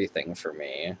everything for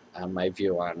me on my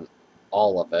view on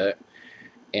all of it.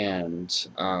 And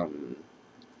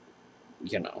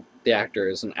the actor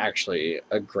isn't actually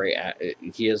a great.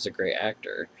 He is a great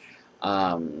actor,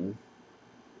 um,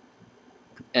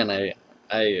 and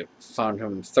I found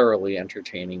him thoroughly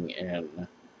entertaining in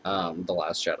The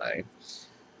Last Jedi.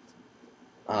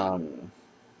 Um,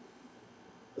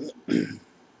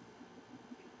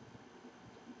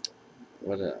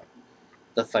 what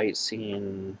the fight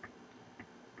scene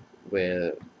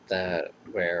with that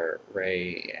where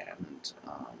Ray and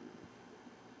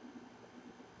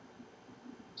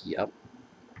yep,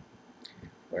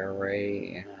 where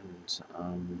Ray and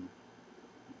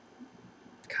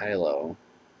Kylo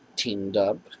teamed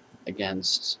up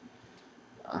against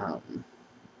um,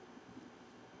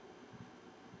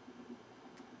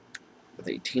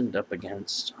 they teamed up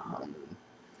against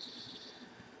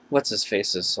what's his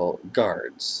face's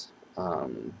guards.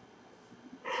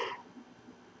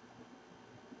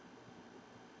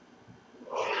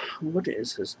 What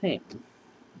is his name?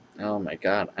 Oh my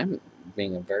god, I'm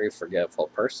being a very forgetful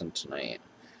person tonight.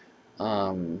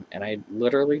 And I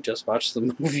literally just watched the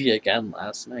movie again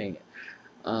last night.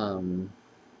 Um,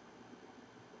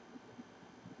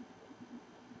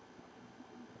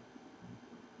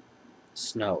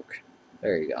 Snoke.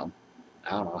 There you go.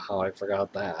 I don't know how I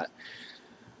forgot that.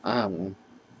 Um,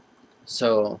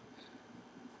 so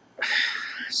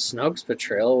Snoke's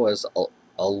betrayal was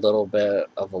a little bit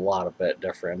of a lot of bit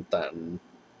different than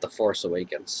the Force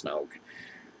Awakens Snoke.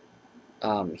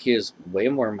 He is way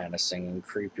more menacing and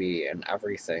creepy and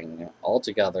everything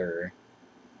altogether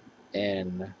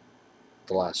in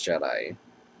The Last Jedi.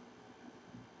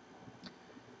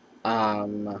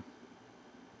 Um,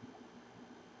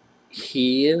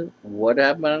 he would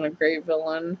have been a great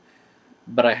villain,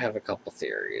 but I have a couple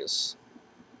theories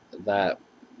that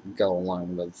go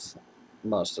along with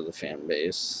most of the fan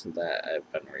base that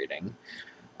I've been reading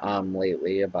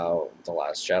lately about The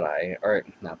Last Jedi, or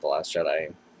not The Last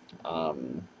Jedi,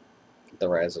 um, The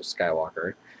Rise of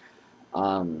Skywalker.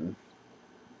 Um,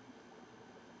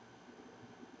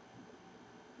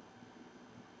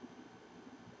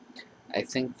 I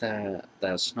think that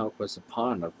Snoke was a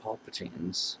pawn of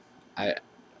Palpatine's. I,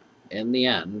 in the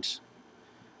end,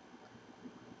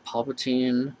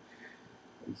 Palpatine,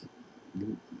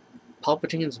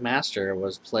 Palpatine's master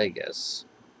was Plagueis.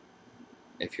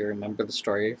 If you remember the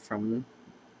story from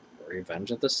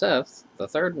Revenge of the Sith, the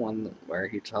third one, where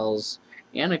he tells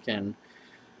Anakin,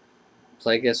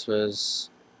 Plagueis was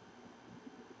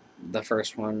the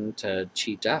first one to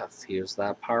cheat death. He was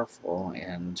that powerful,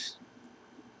 and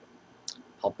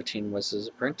Palpatine was his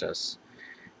apprentice,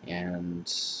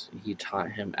 and he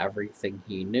taught him everything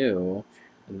he knew,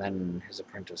 and then his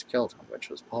apprentice killed him, which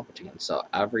was Palpatine. So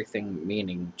everything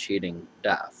meaning cheating,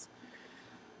 death.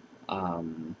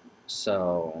 Um,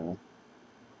 so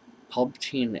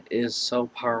Palpatine is so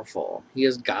powerful. He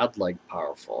is godlike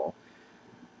powerful,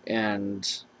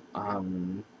 and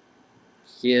um,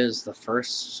 he is the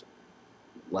first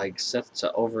Sith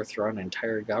to overthrow an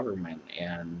entire government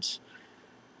and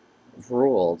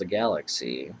rule the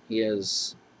galaxy. He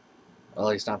is,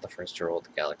 well, he's not the first to rule the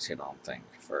galaxy, I don't think,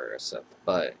 for a Sith,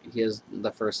 but he is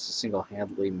the first to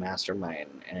single-handedly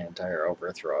mastermind an entire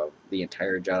overthrow of the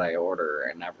entire Jedi Order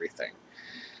and everything.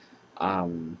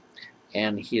 Um,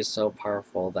 and he is so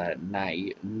powerful that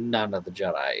none of the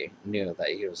Jedi knew that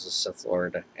he was a Sith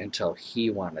Lord until he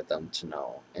wanted them to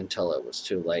know, until it was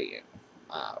too late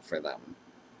for them.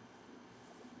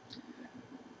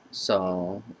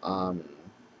 So,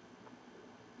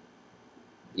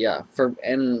 yeah,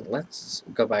 and let's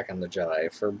go back on the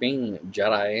Jedi. For being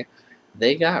Jedi,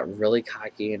 they got really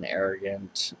cocky and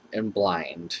arrogant and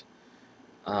blind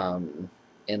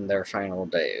in their final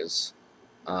days,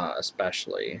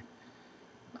 especially.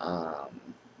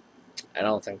 Um, I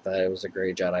don't think that it was a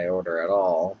great Jedi Order at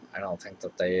all. I don't think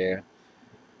that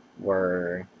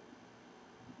were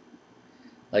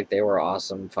they were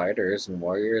awesome fighters and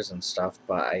warriors and stuff,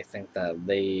 but I think that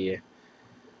they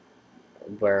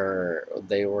were,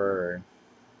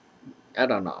 I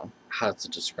don't know how to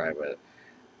describe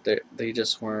it. They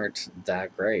just weren't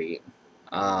that great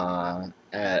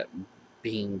at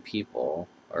being people,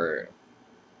 or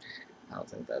I don't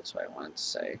think that's what I wanted to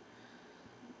say.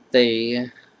 They,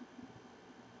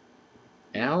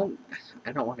 I don't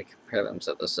want to compare them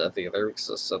to the Sith either, because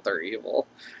the Sith are evil,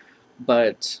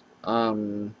 but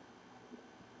the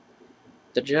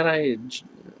Jedi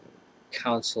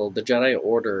Council, the Jedi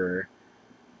Order,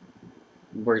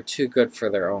 were too good for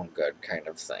their own good, kind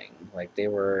of thing. Like they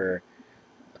were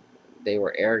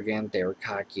arrogant, they were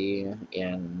cocky,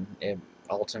 and it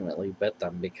ultimately bit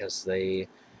them because they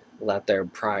let their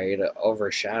pride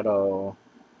overshadow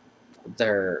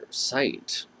their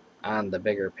sight on the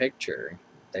bigger picture.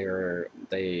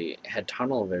 They had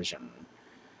tunnel vision,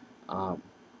 um,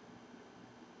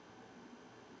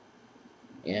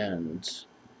 and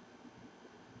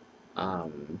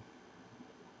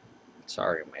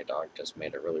sorry, my dog just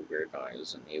made a really weird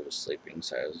noise and he was sleeping,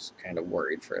 so I was kind of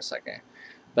worried for a second.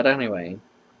 But anyway,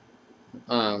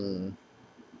 um,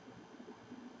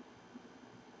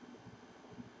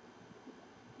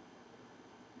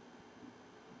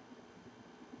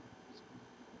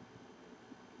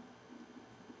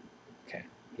 okay,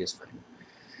 he's fine.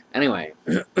 Anyway,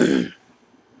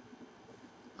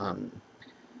 um,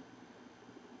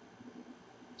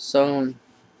 so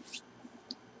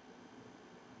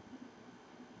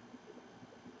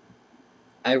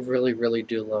I really, really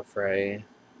do love Rey,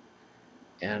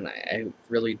 and I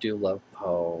really do love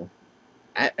Poe.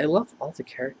 I love all the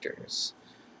characters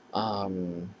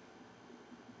um,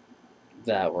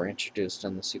 that were introduced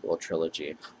in the sequel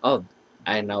trilogy. Oh,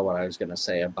 I know what I was going to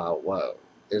say about what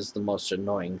is the most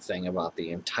annoying thing about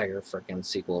the entire freaking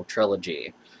sequel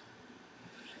trilogy.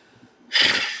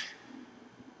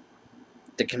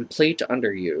 The complete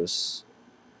underuse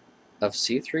of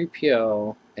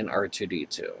C3PO and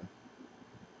R2D2.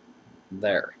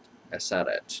 There, I said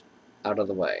it. Out of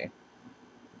the way.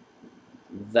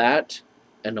 That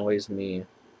annoys me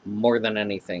more than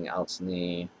anything else in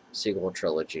the sequel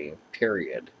trilogy,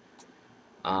 period.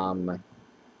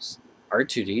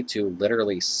 R2D2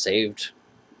 literally saved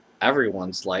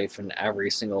everyone's life in every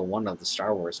single one of the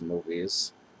Star Wars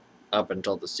movies up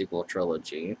until the sequel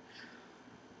trilogy.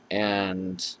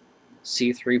 And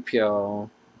C3PO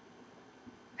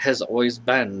has always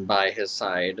been by his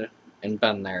side and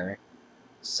been there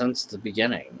since the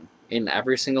beginning in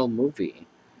every single movie.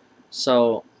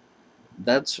 So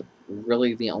that's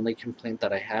really the only complaint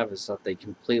that I have, is that they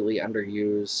completely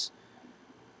underuse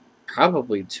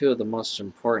probably two of the most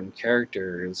important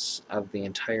characters of the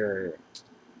entire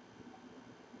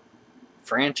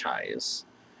franchise.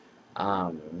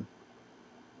 Um,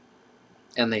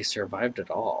 and they survived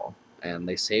it all, and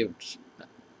they saved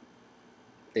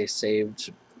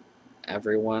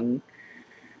everyone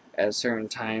at certain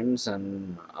times,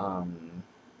 and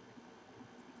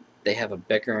they have a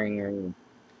bickering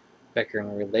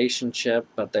relationship,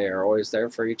 but they are always there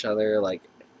for each other. Like,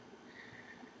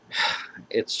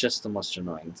 it's just the most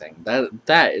annoying thing.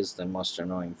 That is the most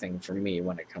annoying thing for me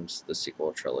when it comes to the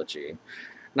sequel trilogy.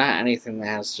 Not anything that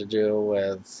has to do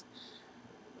with,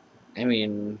 I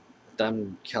mean,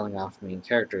 them killing off main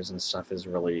characters and stuff is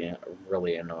really,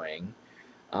 really annoying.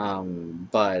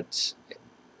 But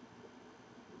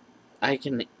I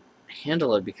can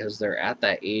handle it because they're at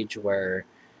that age where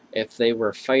if they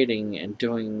were fighting and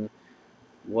doing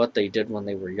what they did when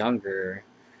they were younger,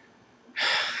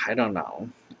 I don't know.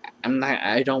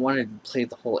 I don't want to play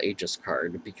the whole ages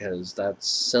card because that's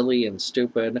silly and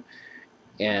stupid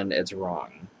and it's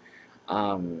wrong.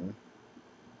 Um,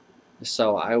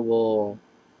 so I will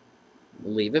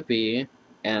leave it be,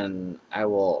 and I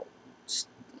will,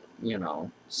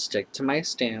 stick to my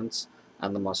stance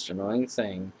on the most annoying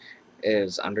thing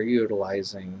is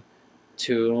underutilizing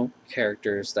two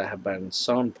characters that have been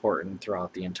so important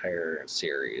throughout the entire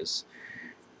series.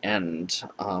 And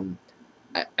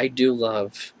I do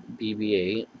love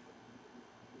BB-8,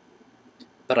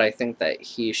 but I think that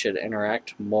he should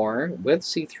interact more with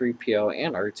C3PO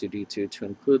and R2D2 to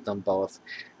include them both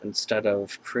instead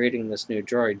of creating this new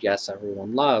droid, yes,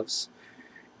 everyone loves,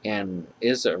 and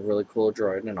is a really cool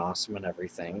droid and awesome and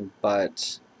everything,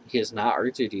 but he is not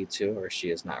R2D2 or she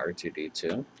is not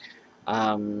R2D2.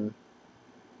 Um,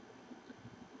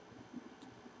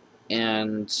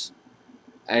 and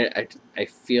I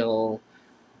feel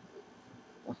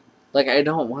like I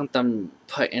don't want them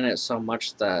put in it so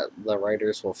much that the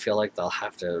writers will feel like they'll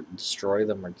have to destroy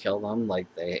them or kill them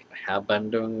like they have been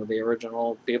doing with the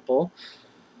original people.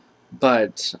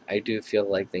 But I do feel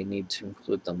like they need to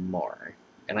include them more.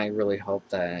 And I really hope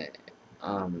that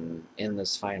in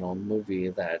this final movie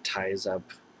that ties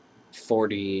up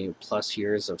 40 plus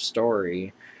years of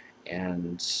story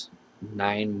and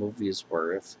 9 movies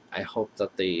worth, I hope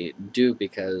that they do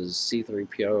because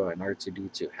C3PO and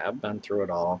R2D2 have been through it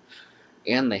all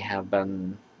and they have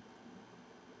been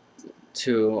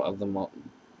two of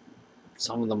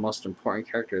some of the most important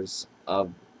characters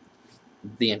of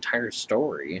the entire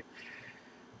story,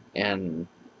 and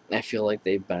I feel like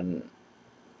they've been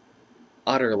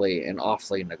utterly and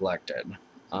awfully neglected.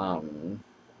 Um,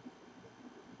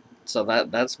 so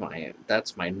that's my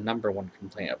number one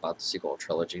complaint about the sequel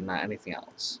trilogy, not anything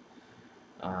else.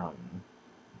 Um,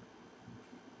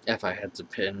 if I had to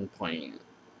pinpoint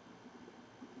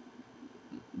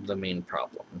the main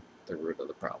problem, the root of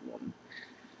the problem.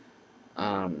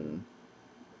 Um,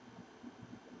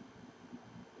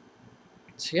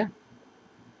 so yeah,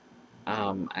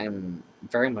 I'm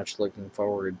very much looking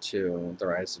forward to The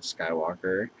Rise of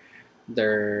Skywalker.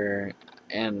 There,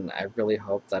 and I really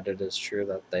hope that it is true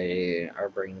that they are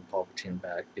bringing Palpatine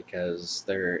back because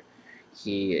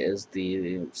he is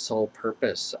the sole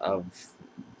purpose of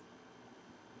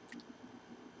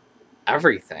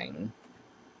everything.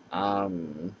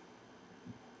 Um,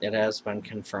 it has been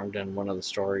confirmed in one of the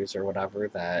stories or whatever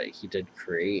that he did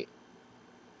create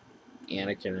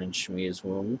Anakin in Shmi's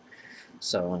womb.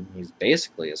 So he's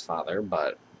basically his father,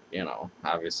 but,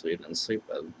 obviously he didn't sleep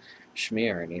with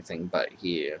Shmi or anything, but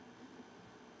he,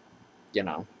 you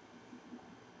know,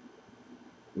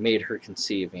 made her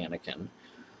conceive Anakin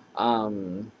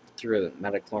through the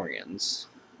midichlorians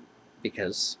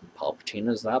because Palpatine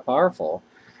is that powerful.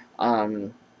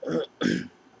 Um,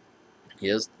 he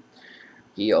is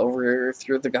he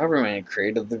overthrew the government and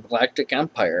created the Galactic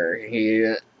Empire.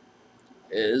 He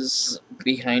is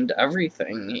behind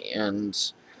everything, and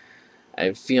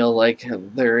I feel like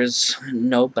there is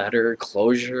no better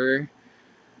closure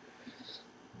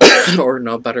or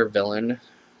no better villain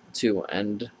to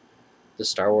end the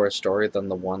Star Wars story than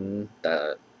the one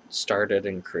that started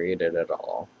and created it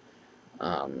all.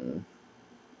 Um,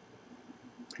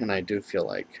 and I do feel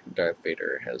like Darth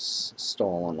Vader has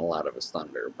stolen a lot of his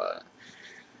thunder, but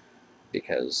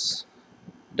because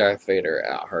Darth Vader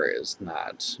at heart is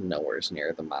not nowhere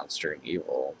near the monster and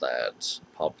evil that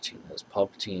Palpatine is.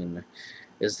 Palpatine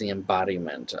is the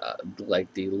embodiment,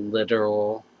 like the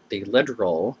literal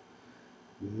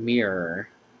mirror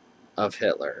of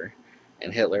Hitler,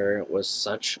 and Hitler was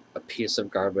such a piece of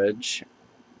garbage.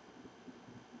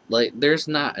 Like, there's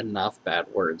not enough bad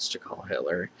words to call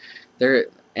Hitler.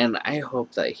 And I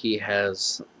hope that he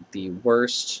has the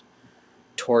worst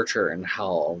torture in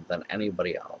hell than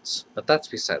anybody else. But that's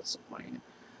besides the point.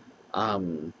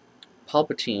 Um,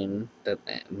 and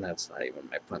that's not even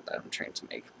my point that I'm trying to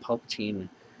make. Palpatine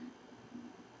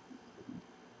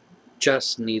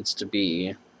just needs to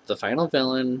be the final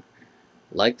villain,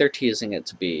 like they're teasing it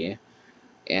to be,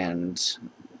 and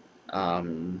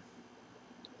um,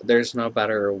 there's no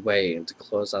better way to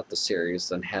close out the series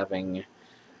than having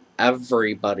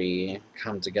everybody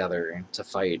come together to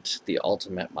fight the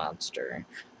ultimate monster,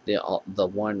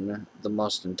 the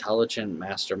most intelligent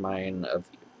mastermind of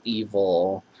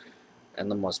evil and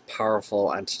the most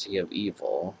powerful entity of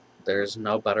evil. There's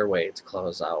no better way to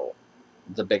close out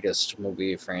the biggest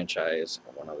movie franchise,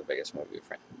 or one of the biggest movie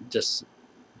franchises. Just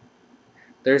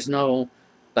there's no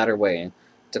better way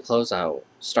to close out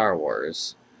Star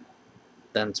Wars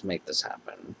than to make this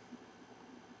happen.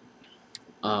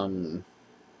 Um,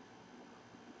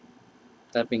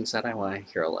 that being said, I want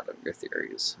to hear a lot of your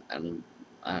theories and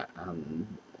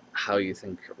how you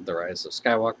think the Rise of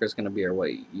Skywalker is going to be, or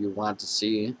what you want to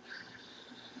see.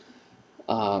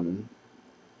 Um,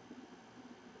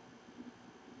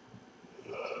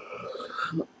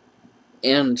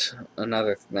 and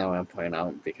another thing I want to point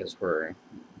out, because we're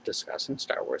discussing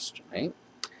Star Wars tonight,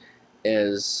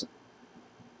 is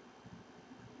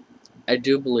I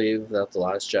do believe that The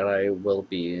Last Jedi will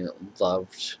be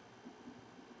loved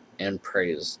and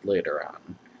praised later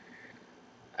on.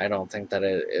 I don't think that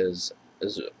it is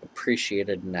as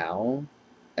appreciated now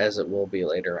as it will be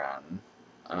later on.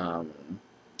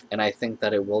 And I think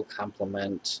that it will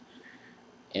complement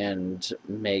and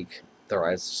make The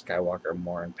Rise of Skywalker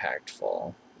more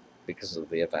impactful because of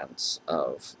the events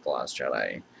of The Last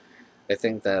Jedi. I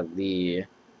think that the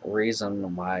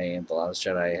reason why The Last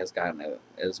Jedi has gotten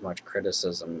as much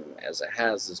criticism as it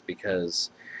has is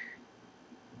because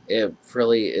it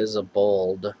really is a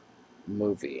bold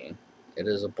movie. It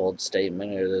is a bold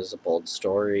statement. It is a bold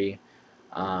story.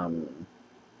 Um,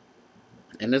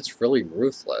 and it's really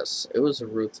ruthless. It was a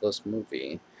ruthless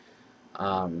movie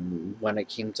when it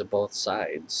came to both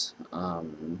sides.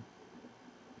 And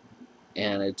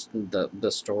it's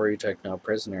the story took no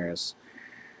prisoners.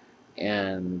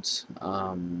 And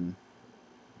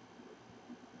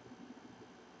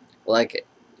like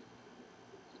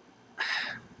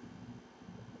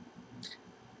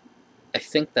I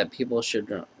think that people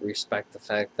should respect the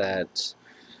fact that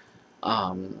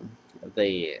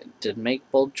they did make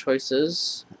bold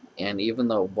choices, and even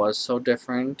though it was so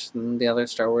different than the other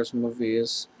Star Wars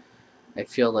movies, I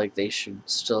feel like they should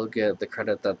still get the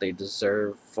credit that they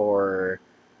deserve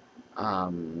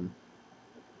um,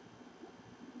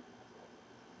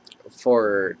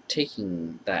 for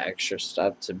taking that extra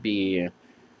step to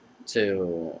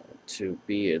to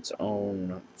be its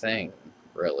own thing,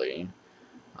 really.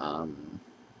 Um,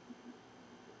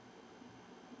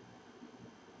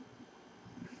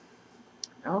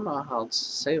 I don't know how to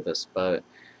say this, but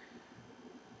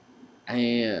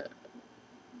I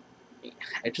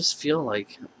I just feel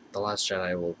like The Last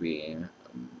Jedi will be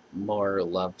more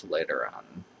loved later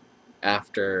on.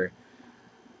 After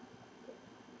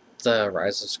The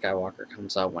Rise of Skywalker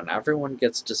comes out, when everyone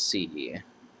gets to see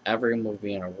every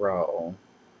movie in a row,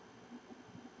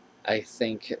 I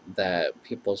think that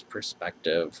people's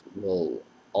perspective will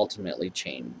ultimately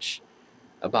change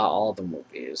about all the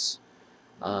movies.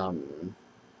 Um,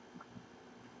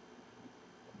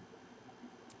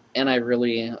 and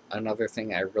another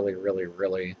thing I really,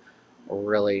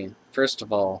 first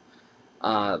of all,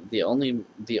 the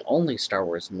only Star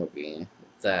Wars movie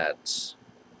that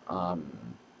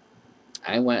um,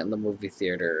 I went in the movie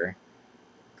theater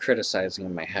criticizing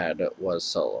in my head was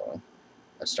Solo,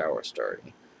 A Star Wars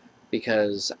Story,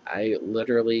 because I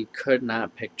literally could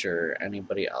not picture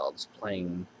anybody else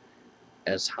playing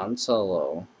as Han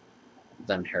Solo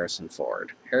than Harrison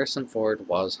Ford. Harrison Ford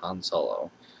was Han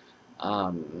Solo.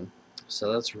 Um,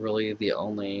 so that's really the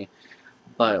only.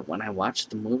 But when I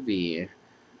watched the movie,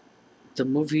 I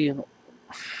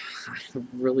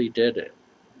really did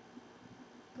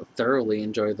thoroughly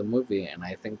enjoy the movie, and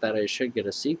I think that it should get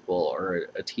a sequel or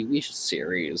a TV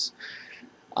series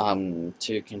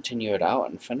to continue it out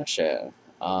and finish it.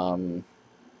 Um,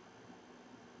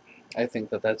 I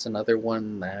think that that's another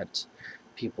one that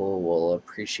people will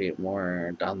appreciate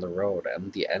more down the road,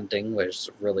 and the ending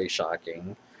was really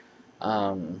shocking.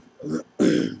 Um,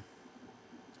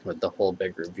 with the whole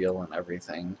big reveal and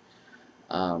everything.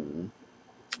 Um,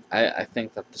 I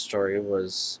think that the story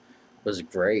was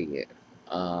great.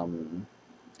 Um,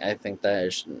 I think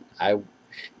that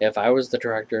if I was the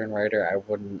director and writer, I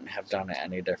wouldn't have done it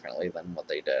any differently than what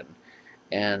they did.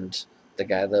 And the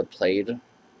guy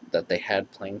that they had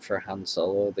playing for Han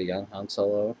Solo, the young Han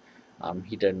Solo,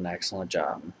 he did an excellent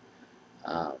job.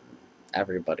 Um,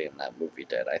 everybody in that movie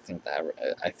did. I think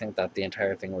that the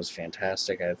entire thing was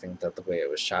fantastic. I think that the way it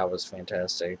was shot was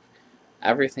fantastic.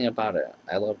 Everything about it,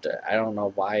 I loved it. I don't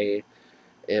know why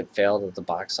it failed at the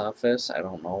box office. I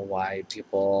don't know why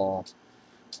people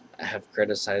have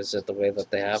criticized it the way that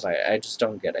they have. I just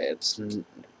don't get it.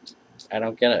 I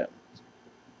don't get it.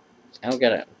 I don't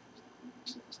get it.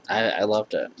 I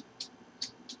loved it.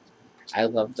 I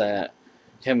love that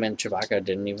him and Chewbacca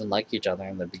didn't even like each other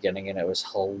in the beginning, and it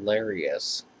was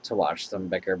hilarious to watch them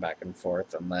bicker back and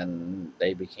forth, and then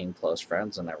they became close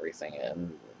friends and everything,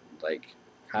 and like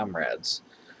comrades.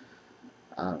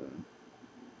 Um,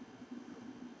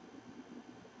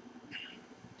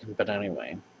 but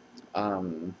anyway,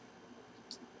 um,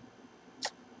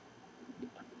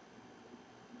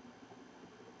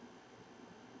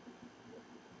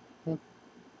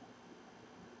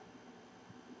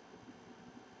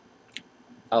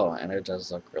 Oh, and it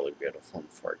does look really beautiful in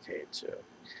 4K too.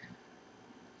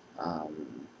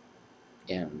 Um,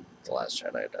 and The Last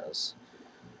Jedi does.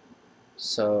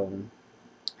 So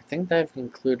I think that I've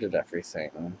concluded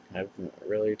everything. I've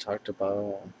really talked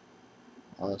about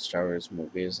all the Star Wars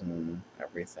movies and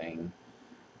everything.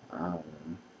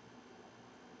 Um,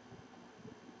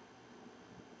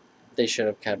 they should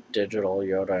have kept digital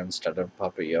Yoda instead of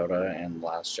Puppet Yoda in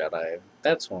Last Jedi.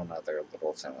 That's one other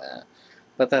little thing that,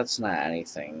 but that's not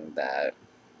anything that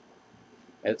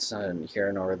it's a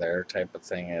here nor there type of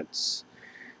thing. It's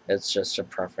just a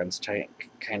preference type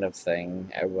kind of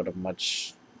thing. I would have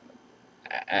much.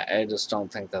 I just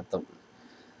don't think that the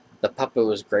puppet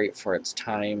was great for its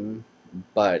time,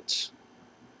 but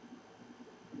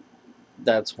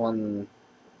that's one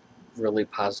really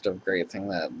positive, great thing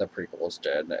that the prequels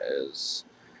did is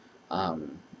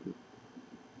um,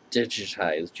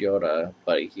 digitized Yoda,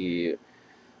 but he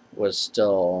was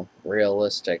still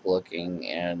realistic looking,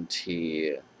 and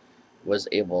he was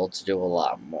able to do a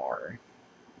lot more.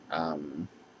 Um,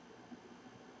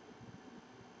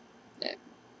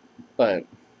 but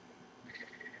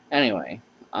anyway,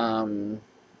 um,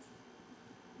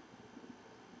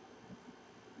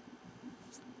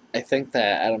 I think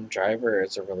that Adam Driver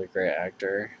is a really great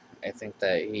actor. I think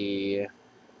that he,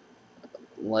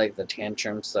 like the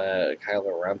tantrums that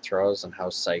Kylo Ren throws and how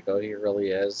psycho he really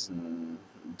is, and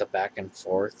the back and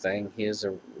forth thing, he is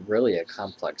really a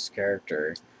complex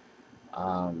character.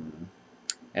 Um,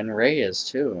 and Rey is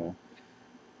too.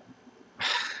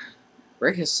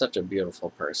 Rey is such a beautiful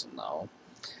person, though.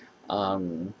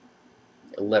 Um,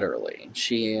 Literally,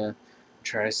 she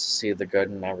tries to see the good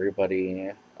in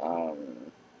everybody.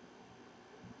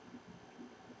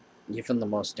 Even the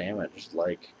most damaged,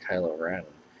 like Kylo Ren.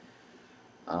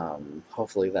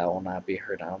 Hopefully, that will not be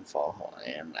her downfall,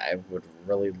 and I would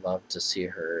really love to see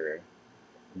her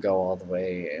go all the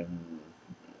way. And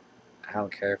I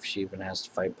don't care if she even has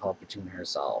to fight Palpatine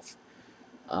herself.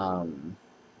 Um,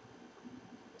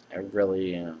 I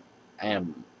really, I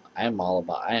am, I am all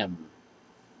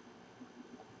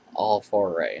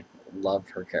for Rey. Love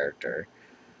her character.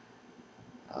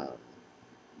 Um,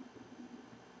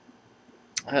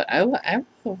 I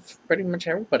love pretty much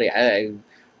everybody. I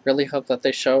really hope that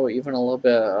they show even a little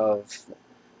bit of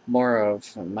more of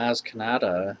Maz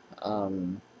Kanata.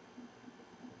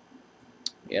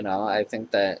 I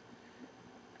think that,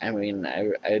 I mean,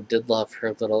 I did love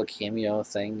her little cameo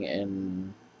thing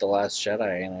in The Last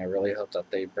Jedi, and I really hope that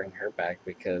they bring her back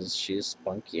because she's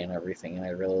spunky and everything, and I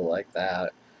really like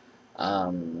that.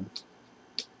 Um,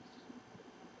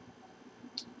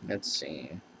 let's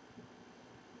see.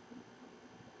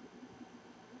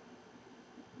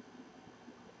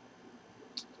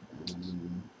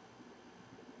 Um,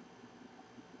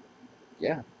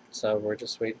 yeah, so we're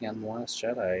just waiting on The Last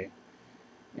Jedi,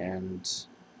 and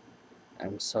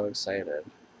I'm so excited.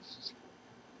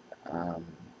 Um,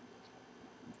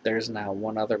 there's now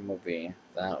one other movie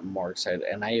that I'm more excited,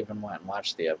 and I even went and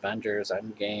watched the Avengers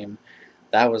Endgame.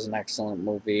 That was an excellent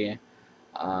movie.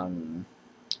 Um,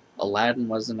 Aladdin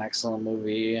was an excellent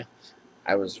movie.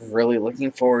 I was really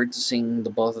looking forward to seeing the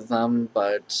both of them,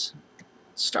 but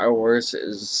Star Wars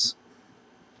is.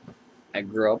 I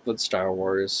grew up with Star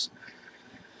Wars.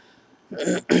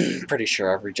 Pretty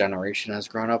sure every generation has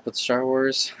grown up with Star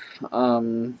Wars.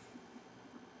 Um,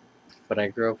 but I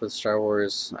grew up with Star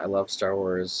Wars. I love Star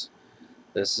Wars.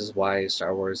 This is why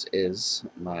Star Wars is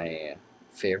my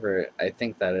favorite. I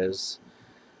think that is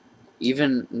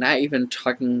even not even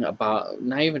talking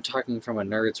from a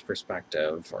nerd's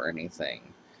perspective or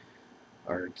anything,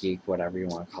 or geek, whatever you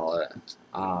want to call it.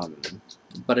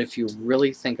 But if you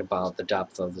really think about the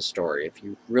depth of the story, if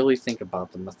you really think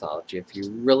about the mythology, if you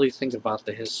really think about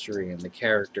the history and the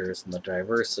characters and the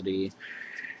diversity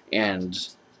and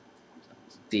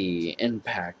the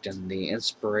impact and the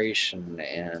inspiration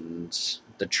and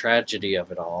the tragedy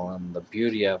of it all and the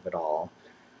beauty of it all,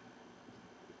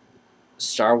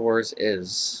 Star Wars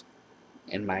is,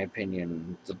 in my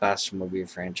opinion, the best movie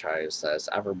franchise that has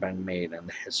ever been made in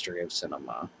the history of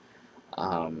cinema.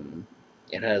 Um,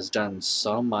 it has done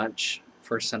so much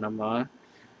for cinema,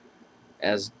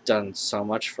 has done so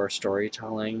much for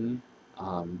storytelling.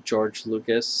 George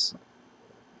Lucas,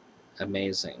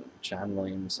 amazing. John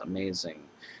Williams, amazing.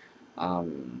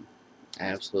 Um, I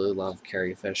absolutely love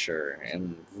Carrie Fisher,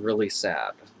 and really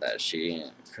sad that she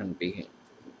couldn't be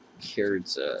here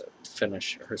to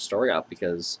finish her story out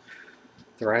because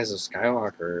The Rise of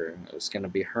Skywalker was going to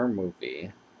be her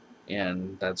movie,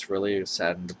 and that's really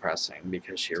sad and depressing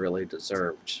because she really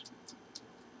deserved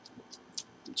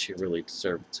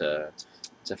to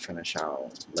finish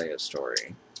out Leia's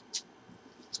story.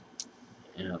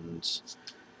 And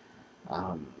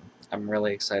Um, I'm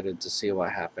really excited to see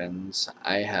what happens.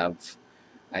 I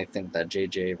think that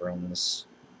J.J. Abrams,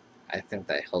 I think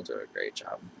that he'll do a great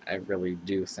job. I really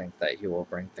do think that he will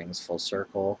bring things full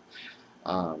circle.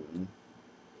 Um,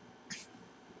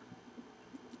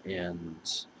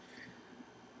 and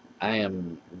I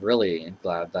am really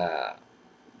glad that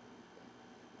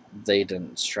they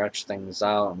didn't stretch things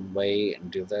out and wait and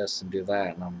do this and do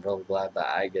that. And I'm really glad that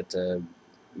I get to,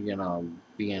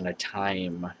 be in a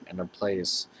time and a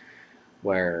place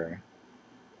where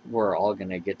we're all going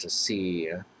to get to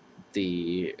see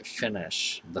the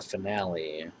finish, the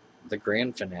finale, the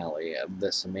grand finale of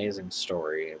this amazing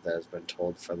story that has been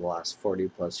told for the last 40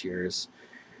 plus years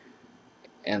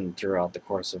and throughout the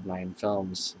course of 9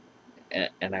 films,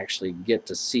 and actually get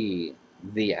to see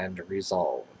the end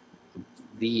result,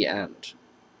 the end,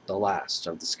 the last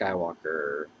of the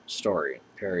Skywalker story,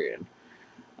 period.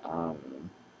 Um,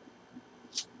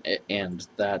 and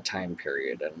that time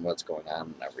period and what's going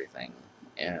on and everything.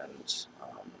 And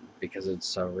because it's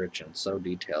so rich and so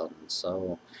detailed and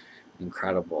so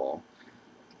incredible,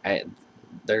 I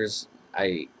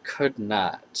I could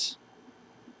not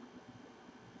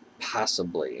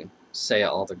possibly say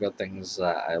all the good things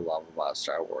that I love about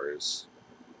Star Wars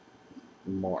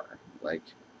more. Like,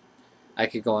 I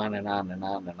could go on and on and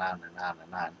on and on and on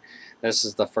and on. This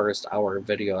is the first hour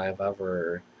video I've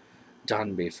ever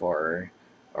done before,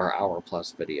 or hour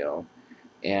plus video,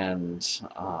 and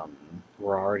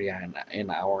we're already on an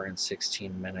hour and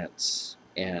 16 minutes,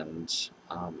 and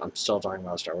I'm still talking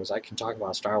about Star Wars. I can talk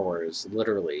about Star Wars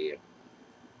literally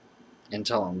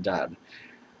until I'm dead.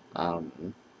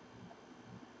 Um,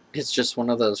 it's just one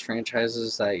of those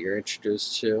franchises that you're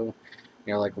introduced to. And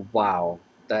you're like, wow,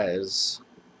 that is,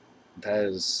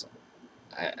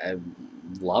 I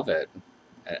love it.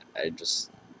 I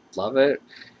just love it.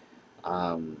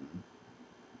 Um,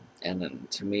 and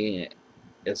to me,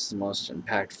 it's the most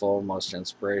impactful, most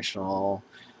inspirational,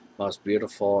 most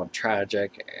beautiful and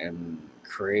tragic and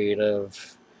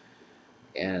creative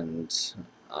and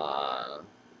uh,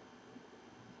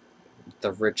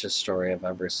 the richest story I've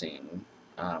ever seen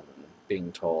um,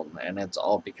 being told. And it's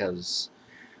all because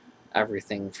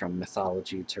everything from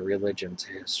mythology to religion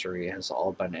to history has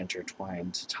all been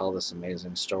intertwined to tell this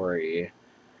amazing story.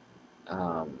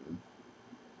 Um,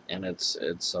 and it's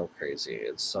so crazy.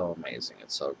 It's so amazing.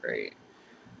 It's so great.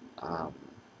 Um,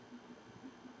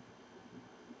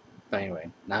 but anyway,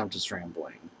 now I'm just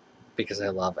rambling because I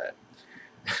love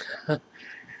it.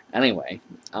 Anyway,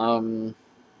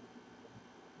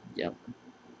 yep.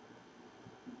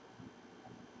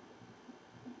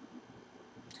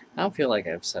 I don't feel like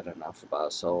I've said enough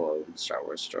about Solo and Star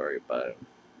Wars Story, but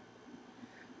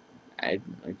I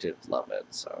did love it.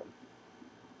 So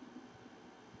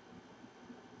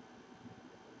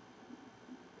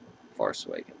Force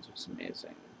Awakens was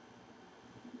amazing.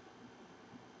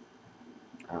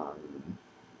 Um,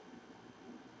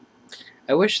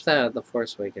 I wish that the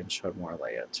Force Awakens showed more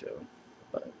Leia too,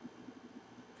 but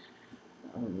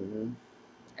um,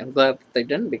 I'm glad that they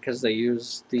didn't because they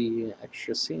used the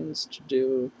extra scenes to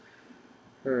do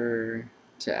her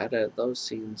to edit those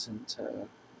scenes into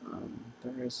the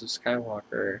Rise of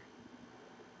Skywalker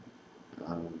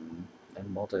and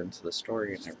mold it into the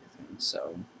story and everything.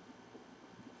 So,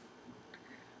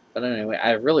 but anyway,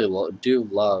 I really do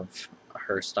love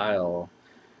her style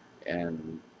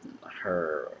and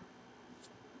her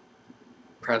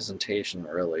presentation,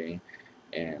 really,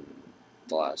 in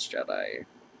The Last Jedi.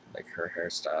 Like her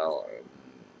hairstyle and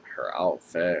her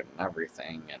outfit and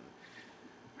everything, and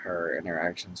her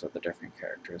interactions with the different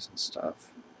characters and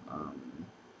stuff. Um,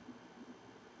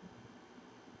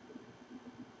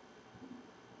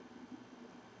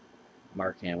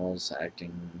 Mark Hamill's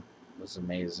acting was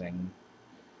amazing,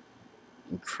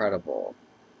 incredible.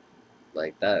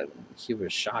 Like that, he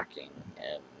was shocking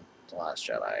in The Last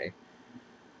Jedi.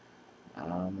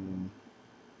 Um,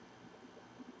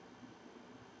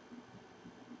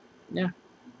 yeah.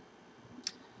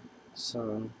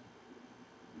 So,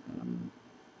 um,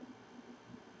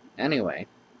 anyway,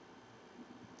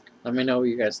 let me know what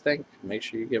you guys think. Make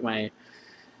sure you give my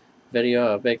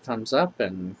video a big thumbs up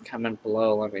and comment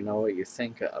below. Let me know what you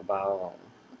think about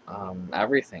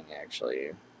everything,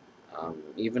 actually.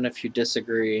 Even if you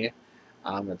disagree,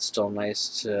 it's still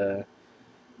nice to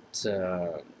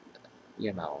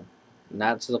you know,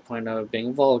 not to the point of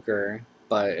being vulgar,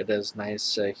 but it is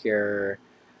nice to hear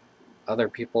other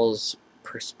people's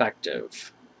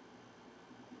perspective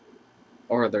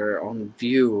or their own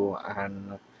view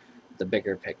on the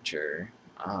bigger picture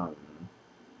um,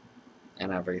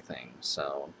 and everything.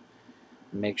 So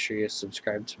make sure you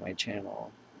subscribe to my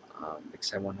channel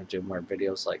because I want to do more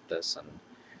videos like this and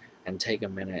and take a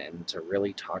minute and to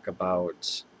really talk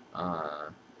about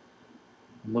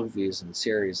movies and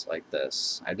series like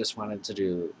this. I just wanted to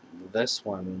do this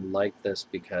one like this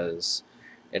because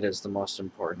it is the most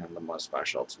important and the most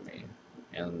special to me,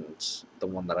 and the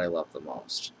one that I love the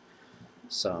most.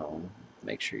 So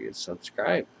make sure you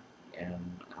subscribe,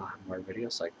 and I'll have more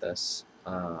videos like this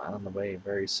on the way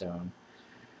very soon.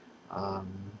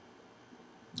 Um,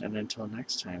 and until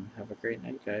next time, have a great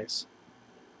night, guys.